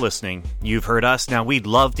more for listening. You've heard us. Now we'd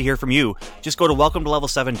love to hear from you. Just go to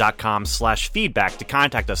welcometolevel7.com/feedback to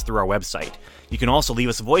contact us through our website. You can also leave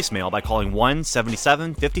us a voicemail by calling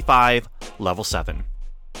 1-77-55-level-7.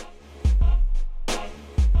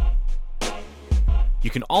 You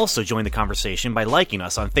can also join the conversation by liking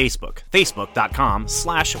us on Facebook,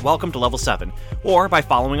 facebook.com/welcome-to-level7, or by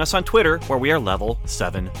following us on Twitter, where we are Level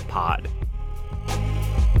 7 Pod.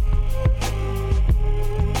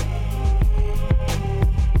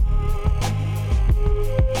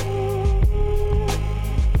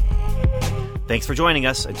 Thanks for joining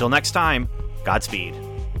us. Until next time, Godspeed.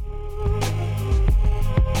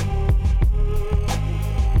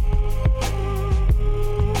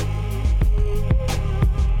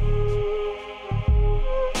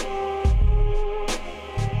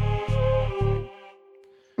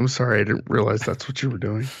 I'm sorry, I didn't realize that's what you were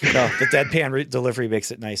doing. No, the deadpan delivery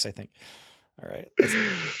makes it nice, I think. All right.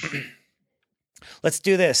 Let's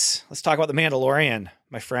do this. Let's talk about The Mandalorian,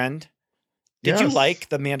 my friend. Did you like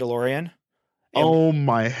The Mandalorian? Oh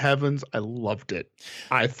my heavens, I loved it.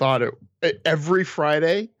 I thought every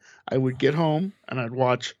Friday I would get home and I'd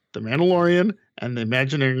watch The Mandalorian and The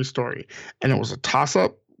Imaginary Story. And it was a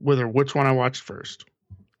toss-up whether which one I watched first.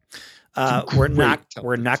 We're not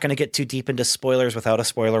going to get too deep into spoilers without a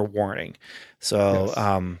spoiler warning. So,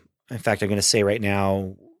 yes. In fact, I'm going to say right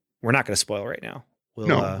now, we're not going to spoil right now. We're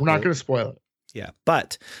not going to spoil it. Yeah.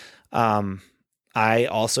 But I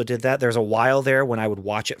also did that. There's a while there when I would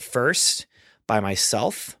watch it first by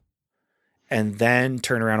myself and then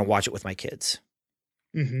turn around and watch it with my kids.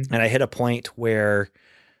 Mm-hmm. And I hit a point where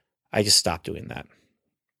I just stopped doing that.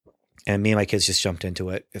 And me and my kids just jumped into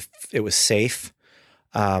it. If it was safe,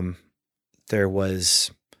 there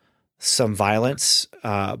was some violence,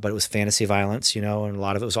 but it was fantasy violence, and a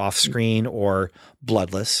lot of it was off screen or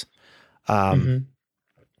bloodless.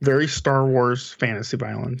 Very Star Wars fantasy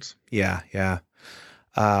violence. Yeah. Yeah.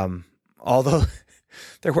 Although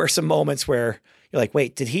there were some moments where you're like,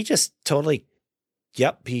 wait, did he just totally,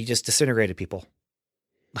 yep. He just disintegrated people.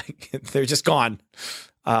 Like they're just gone.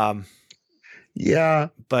 Yeah.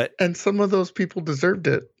 And some of those people deserved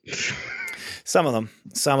it. Some of them,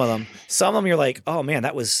 you're like, oh man,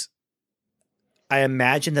 I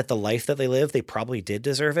imagine that the life that they live, they probably did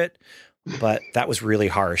deserve it, but that was really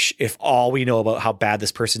harsh. If all we know about how bad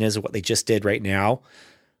this person is and what they just did right now,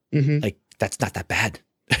 like that's not that bad.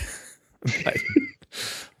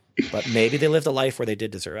 but maybe they lived a life where they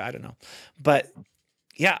did deserve it. I don't know. But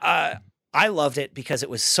yeah, I loved it because it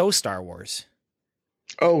was so Star Wars.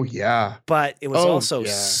 Oh yeah. But it was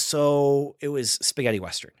it was spaghetti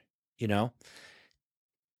Western, You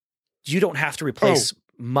don't have to replace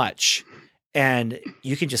much, and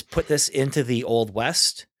you can just put this into the Old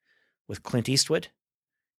West with Clint Eastwood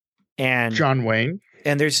and John Wayne.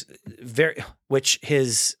 And there's was it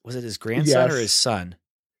his grandson or his son?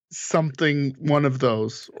 Something, one of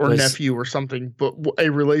those, or nephew or something, but a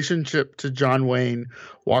relationship to John Wayne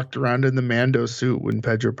walked around in the Mando suit when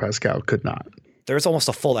Pedro Pascal could not. There was almost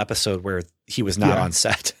a full episode where he was not on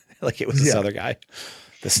set. Like it was this other guy,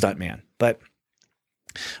 the stunt man. But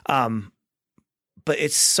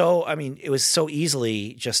it's so, it was so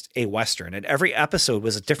easily just a Western, and every episode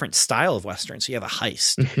was a different style of Western. So you have a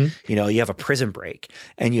heist, you have a prison break,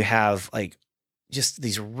 and you have like just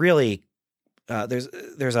these really,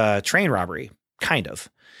 there's a train robbery kind of,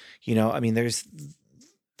 there's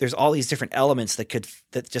all these different elements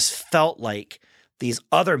that just felt like these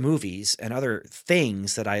other movies and other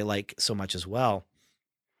things that I like so much as well.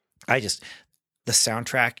 The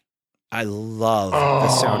soundtrack, I love the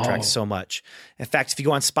soundtrack so much. In fact, if you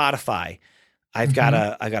go on Spotify, I've got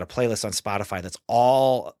a playlist on Spotify that's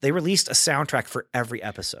they released a soundtrack for every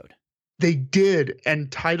episode. They did, and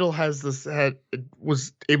Tidal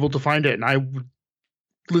was able to find it, and I would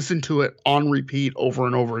listen to it on repeat over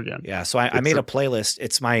and over again. Yeah, so I made a playlist.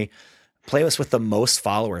 It's my playlist with the most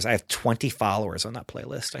followers. I have 20 followers on that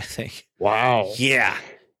playlist, I think. Wow. Yeah.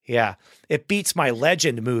 Yeah. It beats my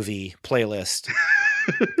Legend movie playlist,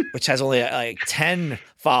 which has only like 10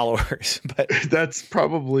 followers, but that's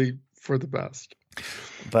probably for the best.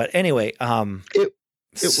 But anyway, it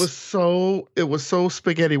was so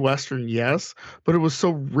spaghetti Western, yes, but it was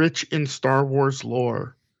so rich in Star Wars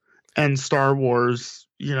lore and Star Wars,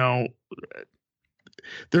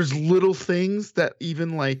 there's little things that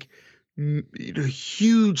even like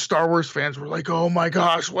huge Star Wars fans were like, oh my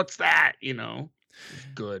gosh, what's that?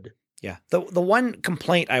 Good. Yeah. The one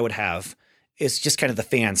complaint I would have is just kind of the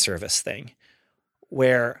fan service thing,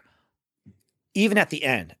 where even at the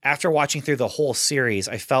end, after watching through the whole series,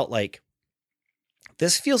 I felt like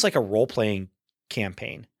this feels like a role-playing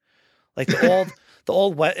campaign. Like the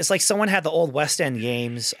old West. It's like someone had the old West End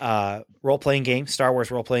Games role playing game, Star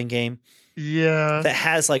Wars role playing game. Yeah. That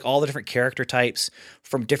has like all the different character types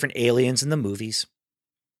from different aliens in the movies,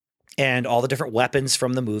 and all the different weapons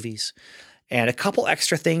from the movies, and a couple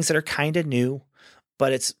extra things that are kind of new,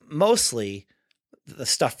 but it's mostly the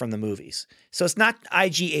stuff from the movies. So it's not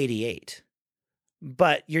IG-88,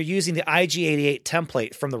 but you're using the IG-88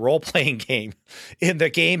 template from the role-playing game in the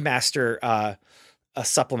Game Master a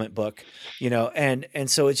supplement book, and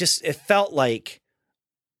so it felt like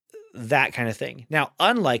that kind of thing. Now,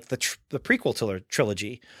 unlike the prequel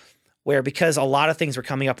trilogy, where because a lot of things were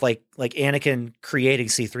coming up, like Anakin creating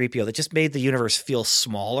C-3PO, that just made the universe feel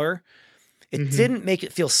smaller. It didn't make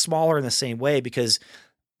it feel smaller in the same way because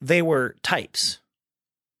they were types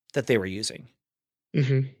that they were using.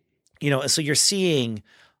 And so you're seeing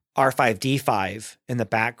R5D5 in the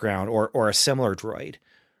background or a similar droid,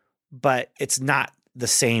 but it's not the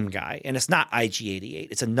same guy, and it's not IG-88.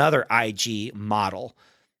 It's another IG model.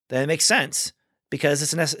 Then it makes sense because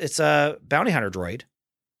it's a bounty hunter droid,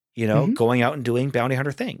 going out and doing bounty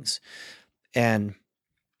hunter things.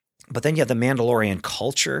 But then you have the Mandalorian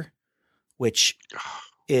culture, which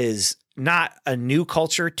is not a new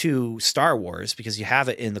culture to Star Wars because you have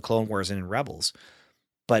it in the Clone Wars and in Rebels,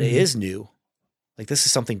 but it is new. Like, this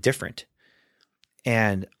is something different.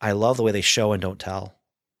 And I love the way they show and don't tell.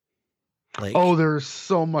 Like, there's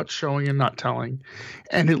so much showing and not telling,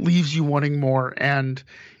 and it leaves you wanting more. And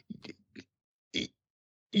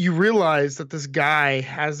you realize that this guy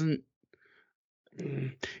hasn't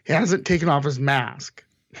taken off his mask.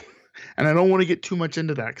 And I don't want to get too much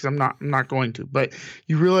into that because I'm not going to, but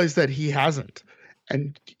you realize that he hasn't.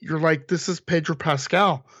 And you're like, this is Pedro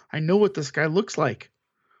Pascal. I know what this guy looks like.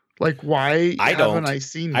 Like, why haven't I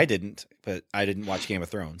seen? I didn't, but I didn't watch Game of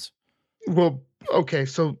Thrones. Well, okay.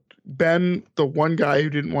 So Ben, the one guy who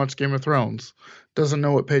didn't watch Game of Thrones, doesn't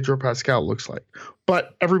know what Pedro Pascal looks like,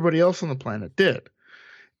 but everybody else on the planet did.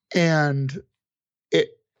 And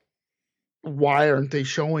why aren't they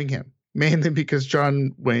showing him? Mainly because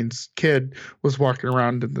John Wayne's kid was walking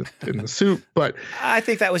around in the suit. But I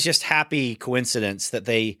think that was just happy coincidence that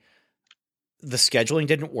the scheduling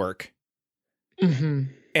didn't work.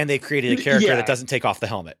 And they created a character that doesn't take off the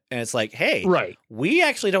helmet. And it's like, hey, we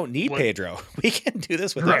actually don't need Pedro. We can do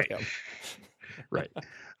this without him.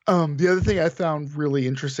 The other thing I found really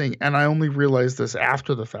interesting, and I only realized this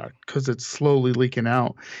after the fact because it's slowly leaking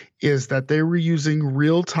out, is that they were using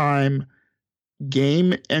real-time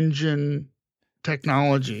game engine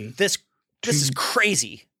technology. This is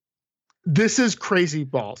crazy. This is crazy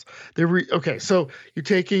balls. Okay, so you're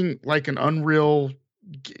taking like an Unreal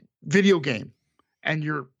video game and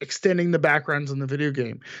you're extending the backgrounds in the video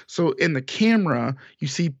game. So in the camera, you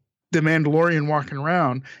see the Mandalorian walking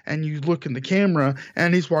around, and you look in the camera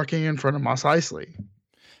and he's walking in front of Mos Eisley.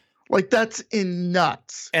 Like, that's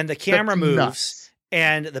nuts. And the camera moves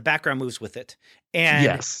and the background moves with it.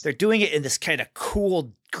 And they're doing it in this kind of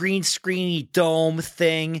cool green screeny dome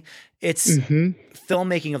thing. It's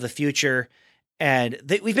filmmaking of the future. And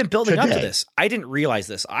we've been building up to this. I didn't realize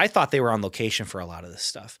this. I thought they were on location for a lot of this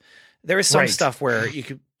stuff. There is some stuff where you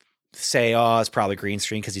could say, it's probably green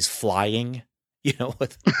screen because he's flying,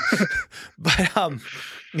 but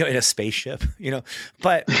in a spaceship,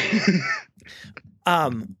 but,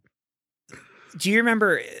 do you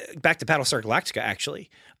remember back to Battlestar Galactica, actually,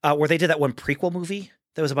 where they did that one prequel movie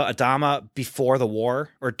that was about Adama before the war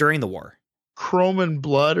or during the war? Chrome and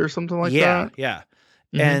Blood or something like that? Yeah.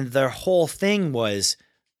 And the whole thing was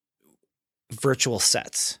virtual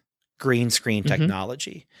sets, green screen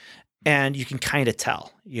technology. And you can kind of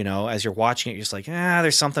tell, as you're watching it, you're just like,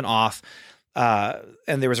 there's something off. And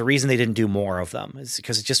there was a reason they didn't do more of them. It's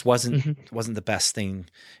because it just wasn't the best thing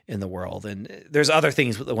in the world. And there's other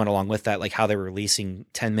things that went along with that, like how they were releasing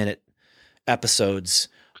 10-minute episodes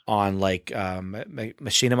on like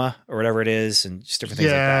Machinima or whatever it is, and just different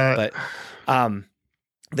things like that. But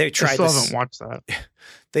they tried. I still haven't watched that.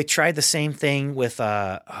 They tried the same thing with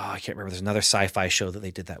I can't remember. There's another sci-fi show that they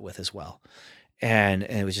did that with as well. And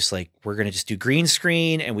it was just like, we're going to just do green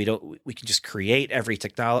screen, and we can just create every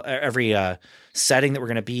setting that we're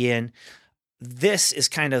going to be in. This is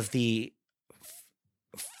kind of the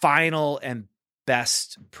final and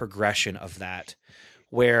best progression of that,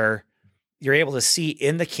 where you're able to see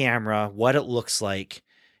in the camera what it looks like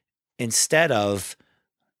instead of,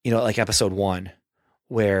 like episode 1,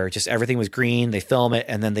 where just everything was green, they film it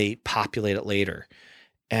and then they populate it later.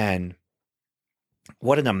 And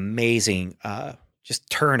what an amazing just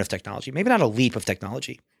turn of technology. Maybe not a leap of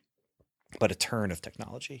technology, but a turn of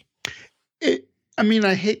technology.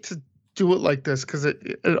 I hate to do it like this because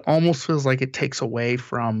it almost feels like it takes away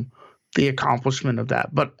from the accomplishment of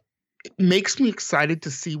that, but it makes me excited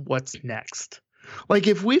to see what's next. Like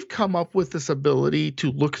if we've come up with this ability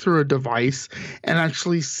to look through a device and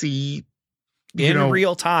actually see in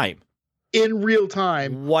real time,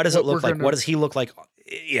 what does it look like? What does he look like?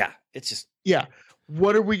 Yeah, it's just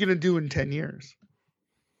what are we gonna do in 10 years?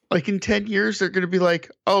 Like in 10 years, they're gonna be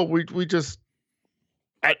like, oh, we just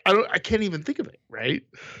I can't even think of it, right?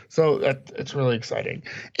 So it's really exciting,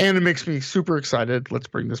 and it makes me super excited. Let's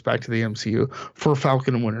bring this back to the MCU for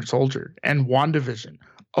Falcon and Winter Soldier and WandaVision.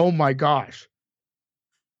 Oh my gosh,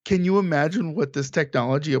 can you imagine what this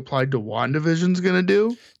technology applied to WandaVision is going to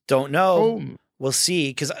do? Don't know. We'll see,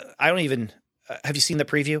 because I don't even. Have you seen the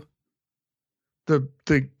preview?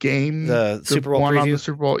 The game, the Super Bowl one preview? on the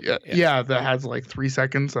Super Bowl, yeah, that has like 3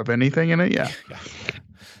 seconds of anything in it. Yeah.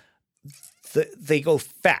 They go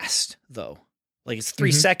fast though, like it's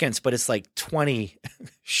 3 seconds, but it's like 20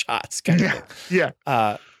 shots. Kind of. Yeah.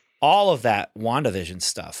 All of that WandaVision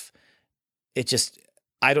stuff. It just,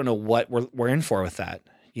 I don't know what we're in for with that.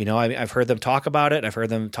 You know, I mean, I've heard them talk about it. I've heard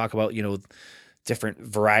them talk about, you know, different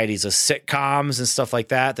varieties of sitcoms and stuff like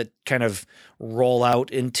that kind of roll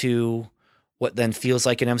out into what then feels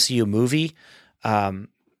like an MCU movie.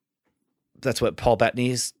 That's what Paul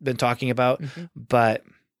Bettany's been talking about, but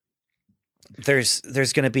there's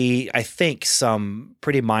going to be, I think, some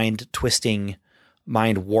pretty mind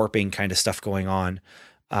warping kind of stuff going on,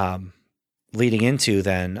 leading into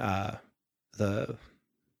then the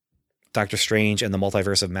Doctor Strange and the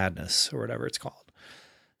Multiverse of Madness or whatever it's called.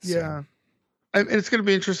 Yeah. And it's going to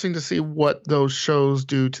be interesting to see what those shows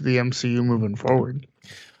do to the MCU moving forward.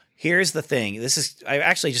 Here's the thing. I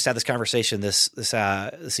actually just had this conversation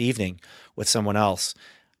this evening with someone else.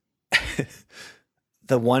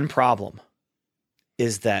 The one problem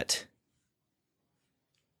is that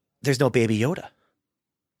there's no Baby Yoda.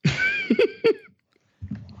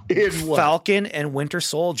 In what? Falcon and Winter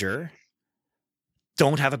Soldier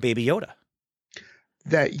don't have a Baby Yoda.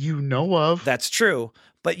 That you know of. That's true.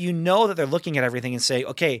 But you know that they're looking at everything and say,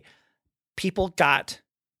 okay, people got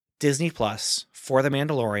Disney Plus for The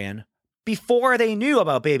Mandalorian before they knew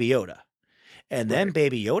about Baby Yoda. And then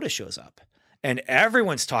Baby Yoda shows up. And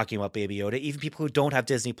everyone's talking about Baby Yoda, even people who don't have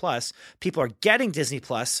Disney Plus. People are getting Disney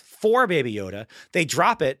Plus for Baby Yoda. They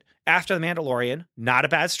drop it after The Mandalorian. Not a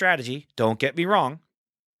bad strategy. Don't get me wrong.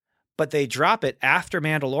 But they drop it after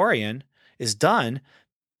Mandalorian is done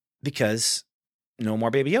because no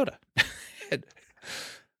more Baby Yoda.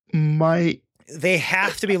 They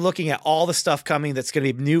have to be looking at all the stuff coming that's going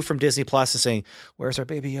to be new from Disney Plus and saying, where's our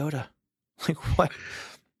Baby Yoda? Like,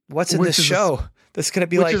 what's in this show? That's going to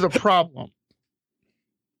be which is a problem.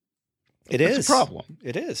 It's a problem.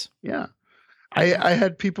 It is. Yeah. I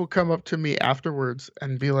had people come up to me afterwards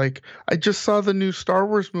and be like, I just saw the new Star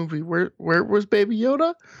Wars movie. Where was Baby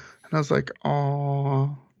Yoda? And I was like,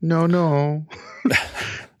 oh, no.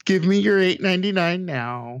 Give me your $8.99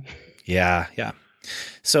 now. Yeah.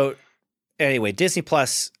 So anyway, Disney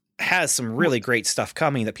Plus has some really great stuff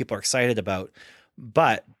coming that people are excited about,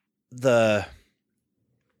 but I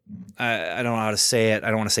don't know how to say it. I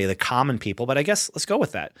don't want to say the common people, but I guess let's go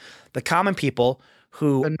with that. The common people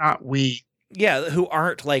who and not we. Yeah, who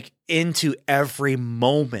aren't like into every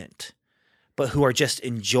moment, but who are just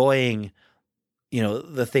enjoying, you know,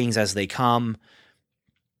 the things as they come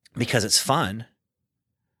because it's fun.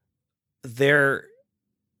 They're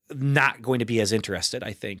not going to be as interested,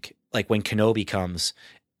 I think, like when Kenobi comes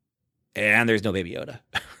and there's no Baby Yoda.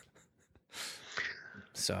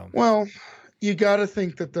 So, well, you got to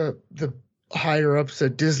think that the higher ups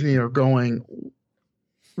at Disney are going,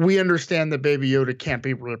 we understand that Baby Yoda can't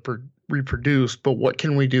be reproduced, but what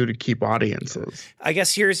can we do to keep audiences? I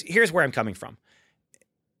guess here's where I'm coming from.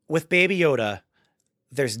 With Baby Yoda,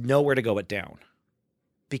 there's nowhere to go but down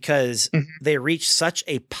because they reach such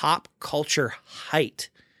a pop culture height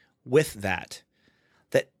with that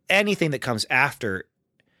anything that comes after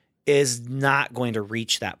is not going to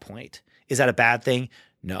reach that point. Is that a bad thing?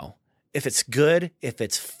 No. If it's good, if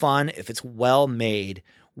it's fun, if it's well made,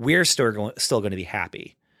 we're still going to be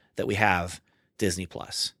happy that we have Disney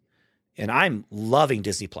Plus. And I'm loving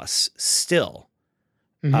Disney Plus still.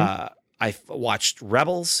 I've watched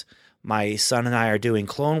Rebels. My son and I are doing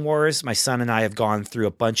Clone Wars. My son and I have gone through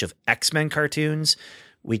a bunch of X-Men cartoons.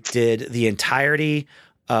 We did the entirety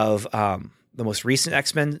of the most recent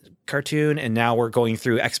X-Men cartoon, and now we're going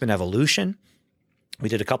through X-Men Evolution. We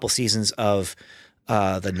did a couple seasons of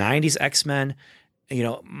the 90s X-Men. You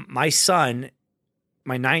know, my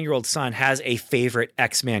 9-year-old son has a favorite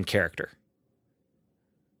X-Man character.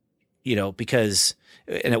 You know, because,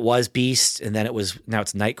 and it was Beast, and then now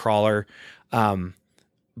it's Nightcrawler.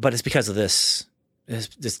 But it's because of this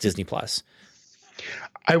It's Disney Plus.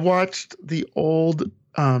 I watched the old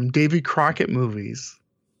Davy Crockett movies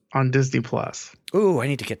on Disney Plus. Ooh, I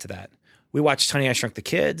need to get to that. We watched Honey, I Shrunk the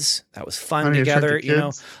Kids. That was fun Honey, I Shrunk together. the You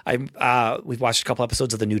know, Kids. we've watched a couple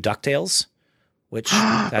episodes of the new DuckTales, which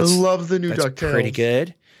I love the new that's DuckTales. pretty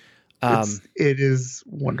good. It is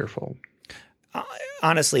wonderful.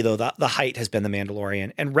 Honestly, though, the height has been The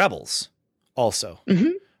Mandalorian and Rebels also.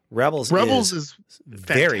 Mm-hmm. Rebels is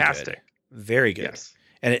very fantastic. good. Very good. Yes.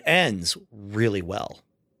 And it ends really well.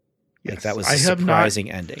 Yes. Like that was a I have surprising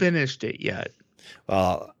not ending. Finished it yet.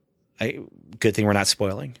 Well, good thing we're not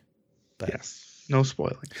spoiling. But. Yes, no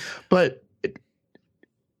spoiling. But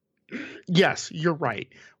yes, you're right.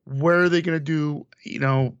 Where are they going to do,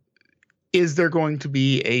 is there going to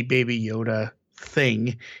be a Baby Yoda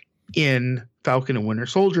thing in Falcon and Winter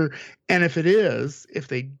Soldier? And if it is, if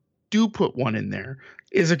they do put one in there,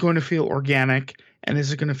 is it going to feel organic and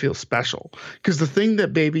is it going to feel special? Because the thing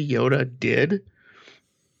that Baby Yoda did,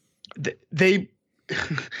 they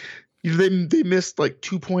missed like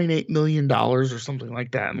 $2.8 million or something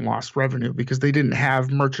like that and lost revenue because they didn't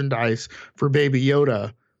have merchandise for Baby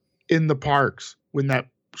Yoda in the parks when that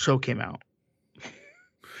show came out.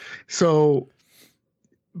 So,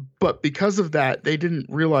 but because of that, they didn't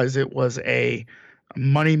realize it was a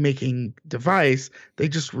money-making device. They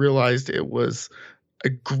just realized it was a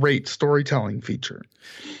great storytelling feature.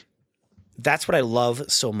 That's what I love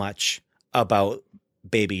so much about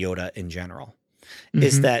Baby Yoda in general,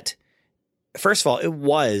 is that, first of all, it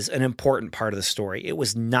was an important part of the story. It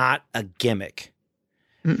was not a gimmick.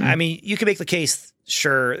 Mm-mm. I mean, you can make the case,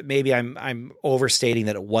 sure, maybe I'm overstating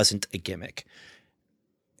that it wasn't a gimmick.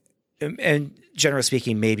 And generally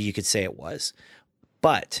speaking, maybe you could say it was.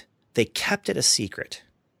 But they kept it a secret.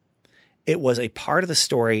 It was a part of the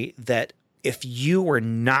story that if you were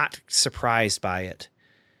not surprised by it,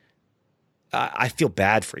 I feel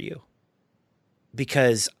bad for you.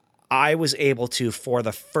 Because I was able to, for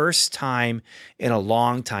the first time in a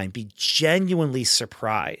long time, be genuinely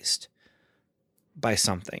surprised by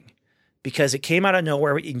something. Because it came out of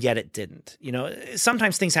nowhere, and yet it didn't.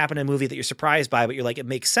 Sometimes things happen in a movie that you're surprised by, but you're like, it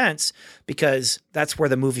makes sense because that's where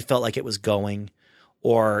the movie felt like it was going,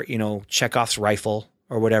 or, Chekhov's rifle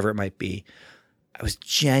or whatever it might be. I was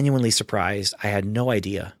genuinely surprised. I had no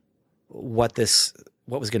idea what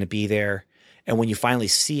was going to be there. And when you finally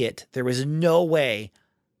see it, there was no way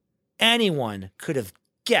anyone could have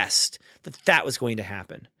guessed that was going to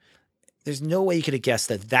happen. There's no way you could have guessed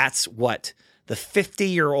that that's what the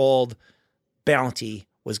 50-year-old bounty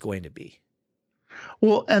was going to be.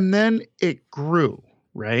 Well, and then it grew,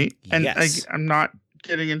 right? And yes. I'm not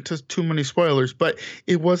getting into too many spoilers, but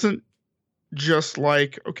it wasn't just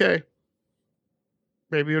like, okay,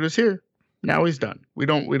 Baby Yoda's here. Now he's done. We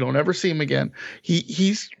don't ever see him again.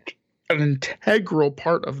 He's an integral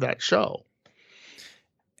part of that show.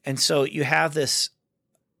 And so you have this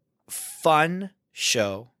fun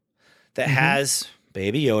show that has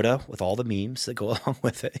Baby Yoda with all the memes that go along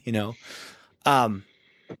with it,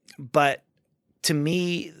 But to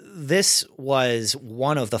me, this was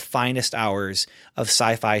one of the finest hours of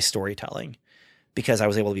sci-fi storytelling because I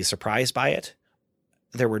was able to be surprised by it.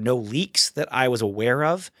 There were no leaks that I was aware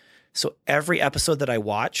of. So every episode that I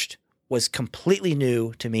watched was completely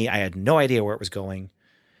new to me. I had no idea where it was going.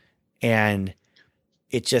 And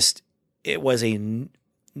it was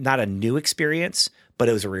not a new experience, but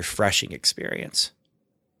it was a refreshing experience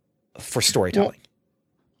for storytelling. Well,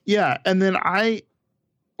 yeah. And then I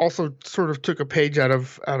also sort of took a page out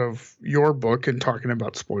of your book and talking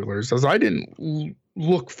about spoilers, as I didn't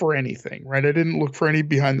look for anything, right? I didn't look for any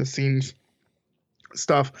behind the scenes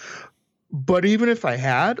stuff. But even if I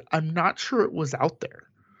had, I'm not sure it was out there.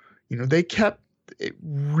 They kept it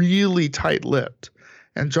really tight-lipped.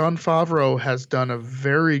 And Jon Favreau has done a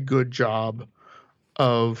very good job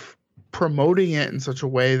of promoting it in such a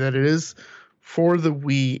way that it is for the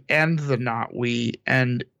we and the not we,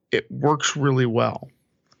 and it works really well.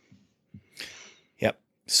 Yep.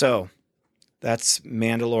 So that's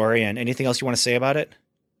Mandalorian. Anything else you want to say about it?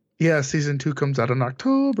 Yeah, season 2 comes out in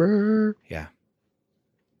October. Yeah.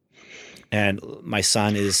 And my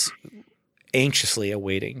son is anxiously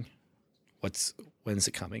awaiting when's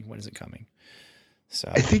it coming? When is it coming?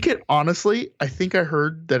 So I think I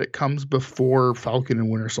heard that it comes before Falcon and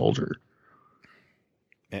Winter Soldier.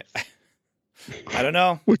 I don't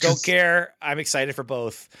know. Don't care. I'm excited for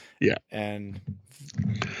both. Yeah. And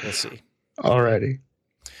we'll see. Alrighty.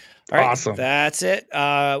 All right. Awesome. That's it.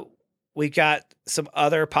 We got some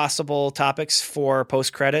other possible topics for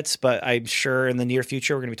post credits, but I'm sure in the near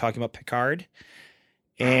future we're going to be talking about Picard.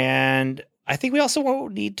 And I think we also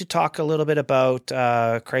need to talk a little bit about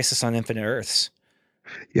Crisis on Infinite Earths.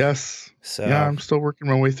 Yes. So Yeah, I'm still working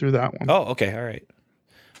my way through that one. Oh, okay, all right.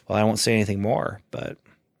 Well, I won't say anything more, but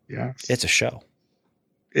yeah, it's a show.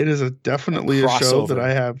 It is definitely a show that crossover.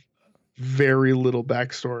 I have very little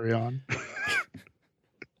backstory on.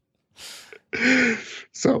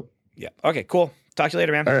 So Yeah. Okay, cool. Talk to you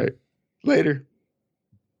later, man. all right, later.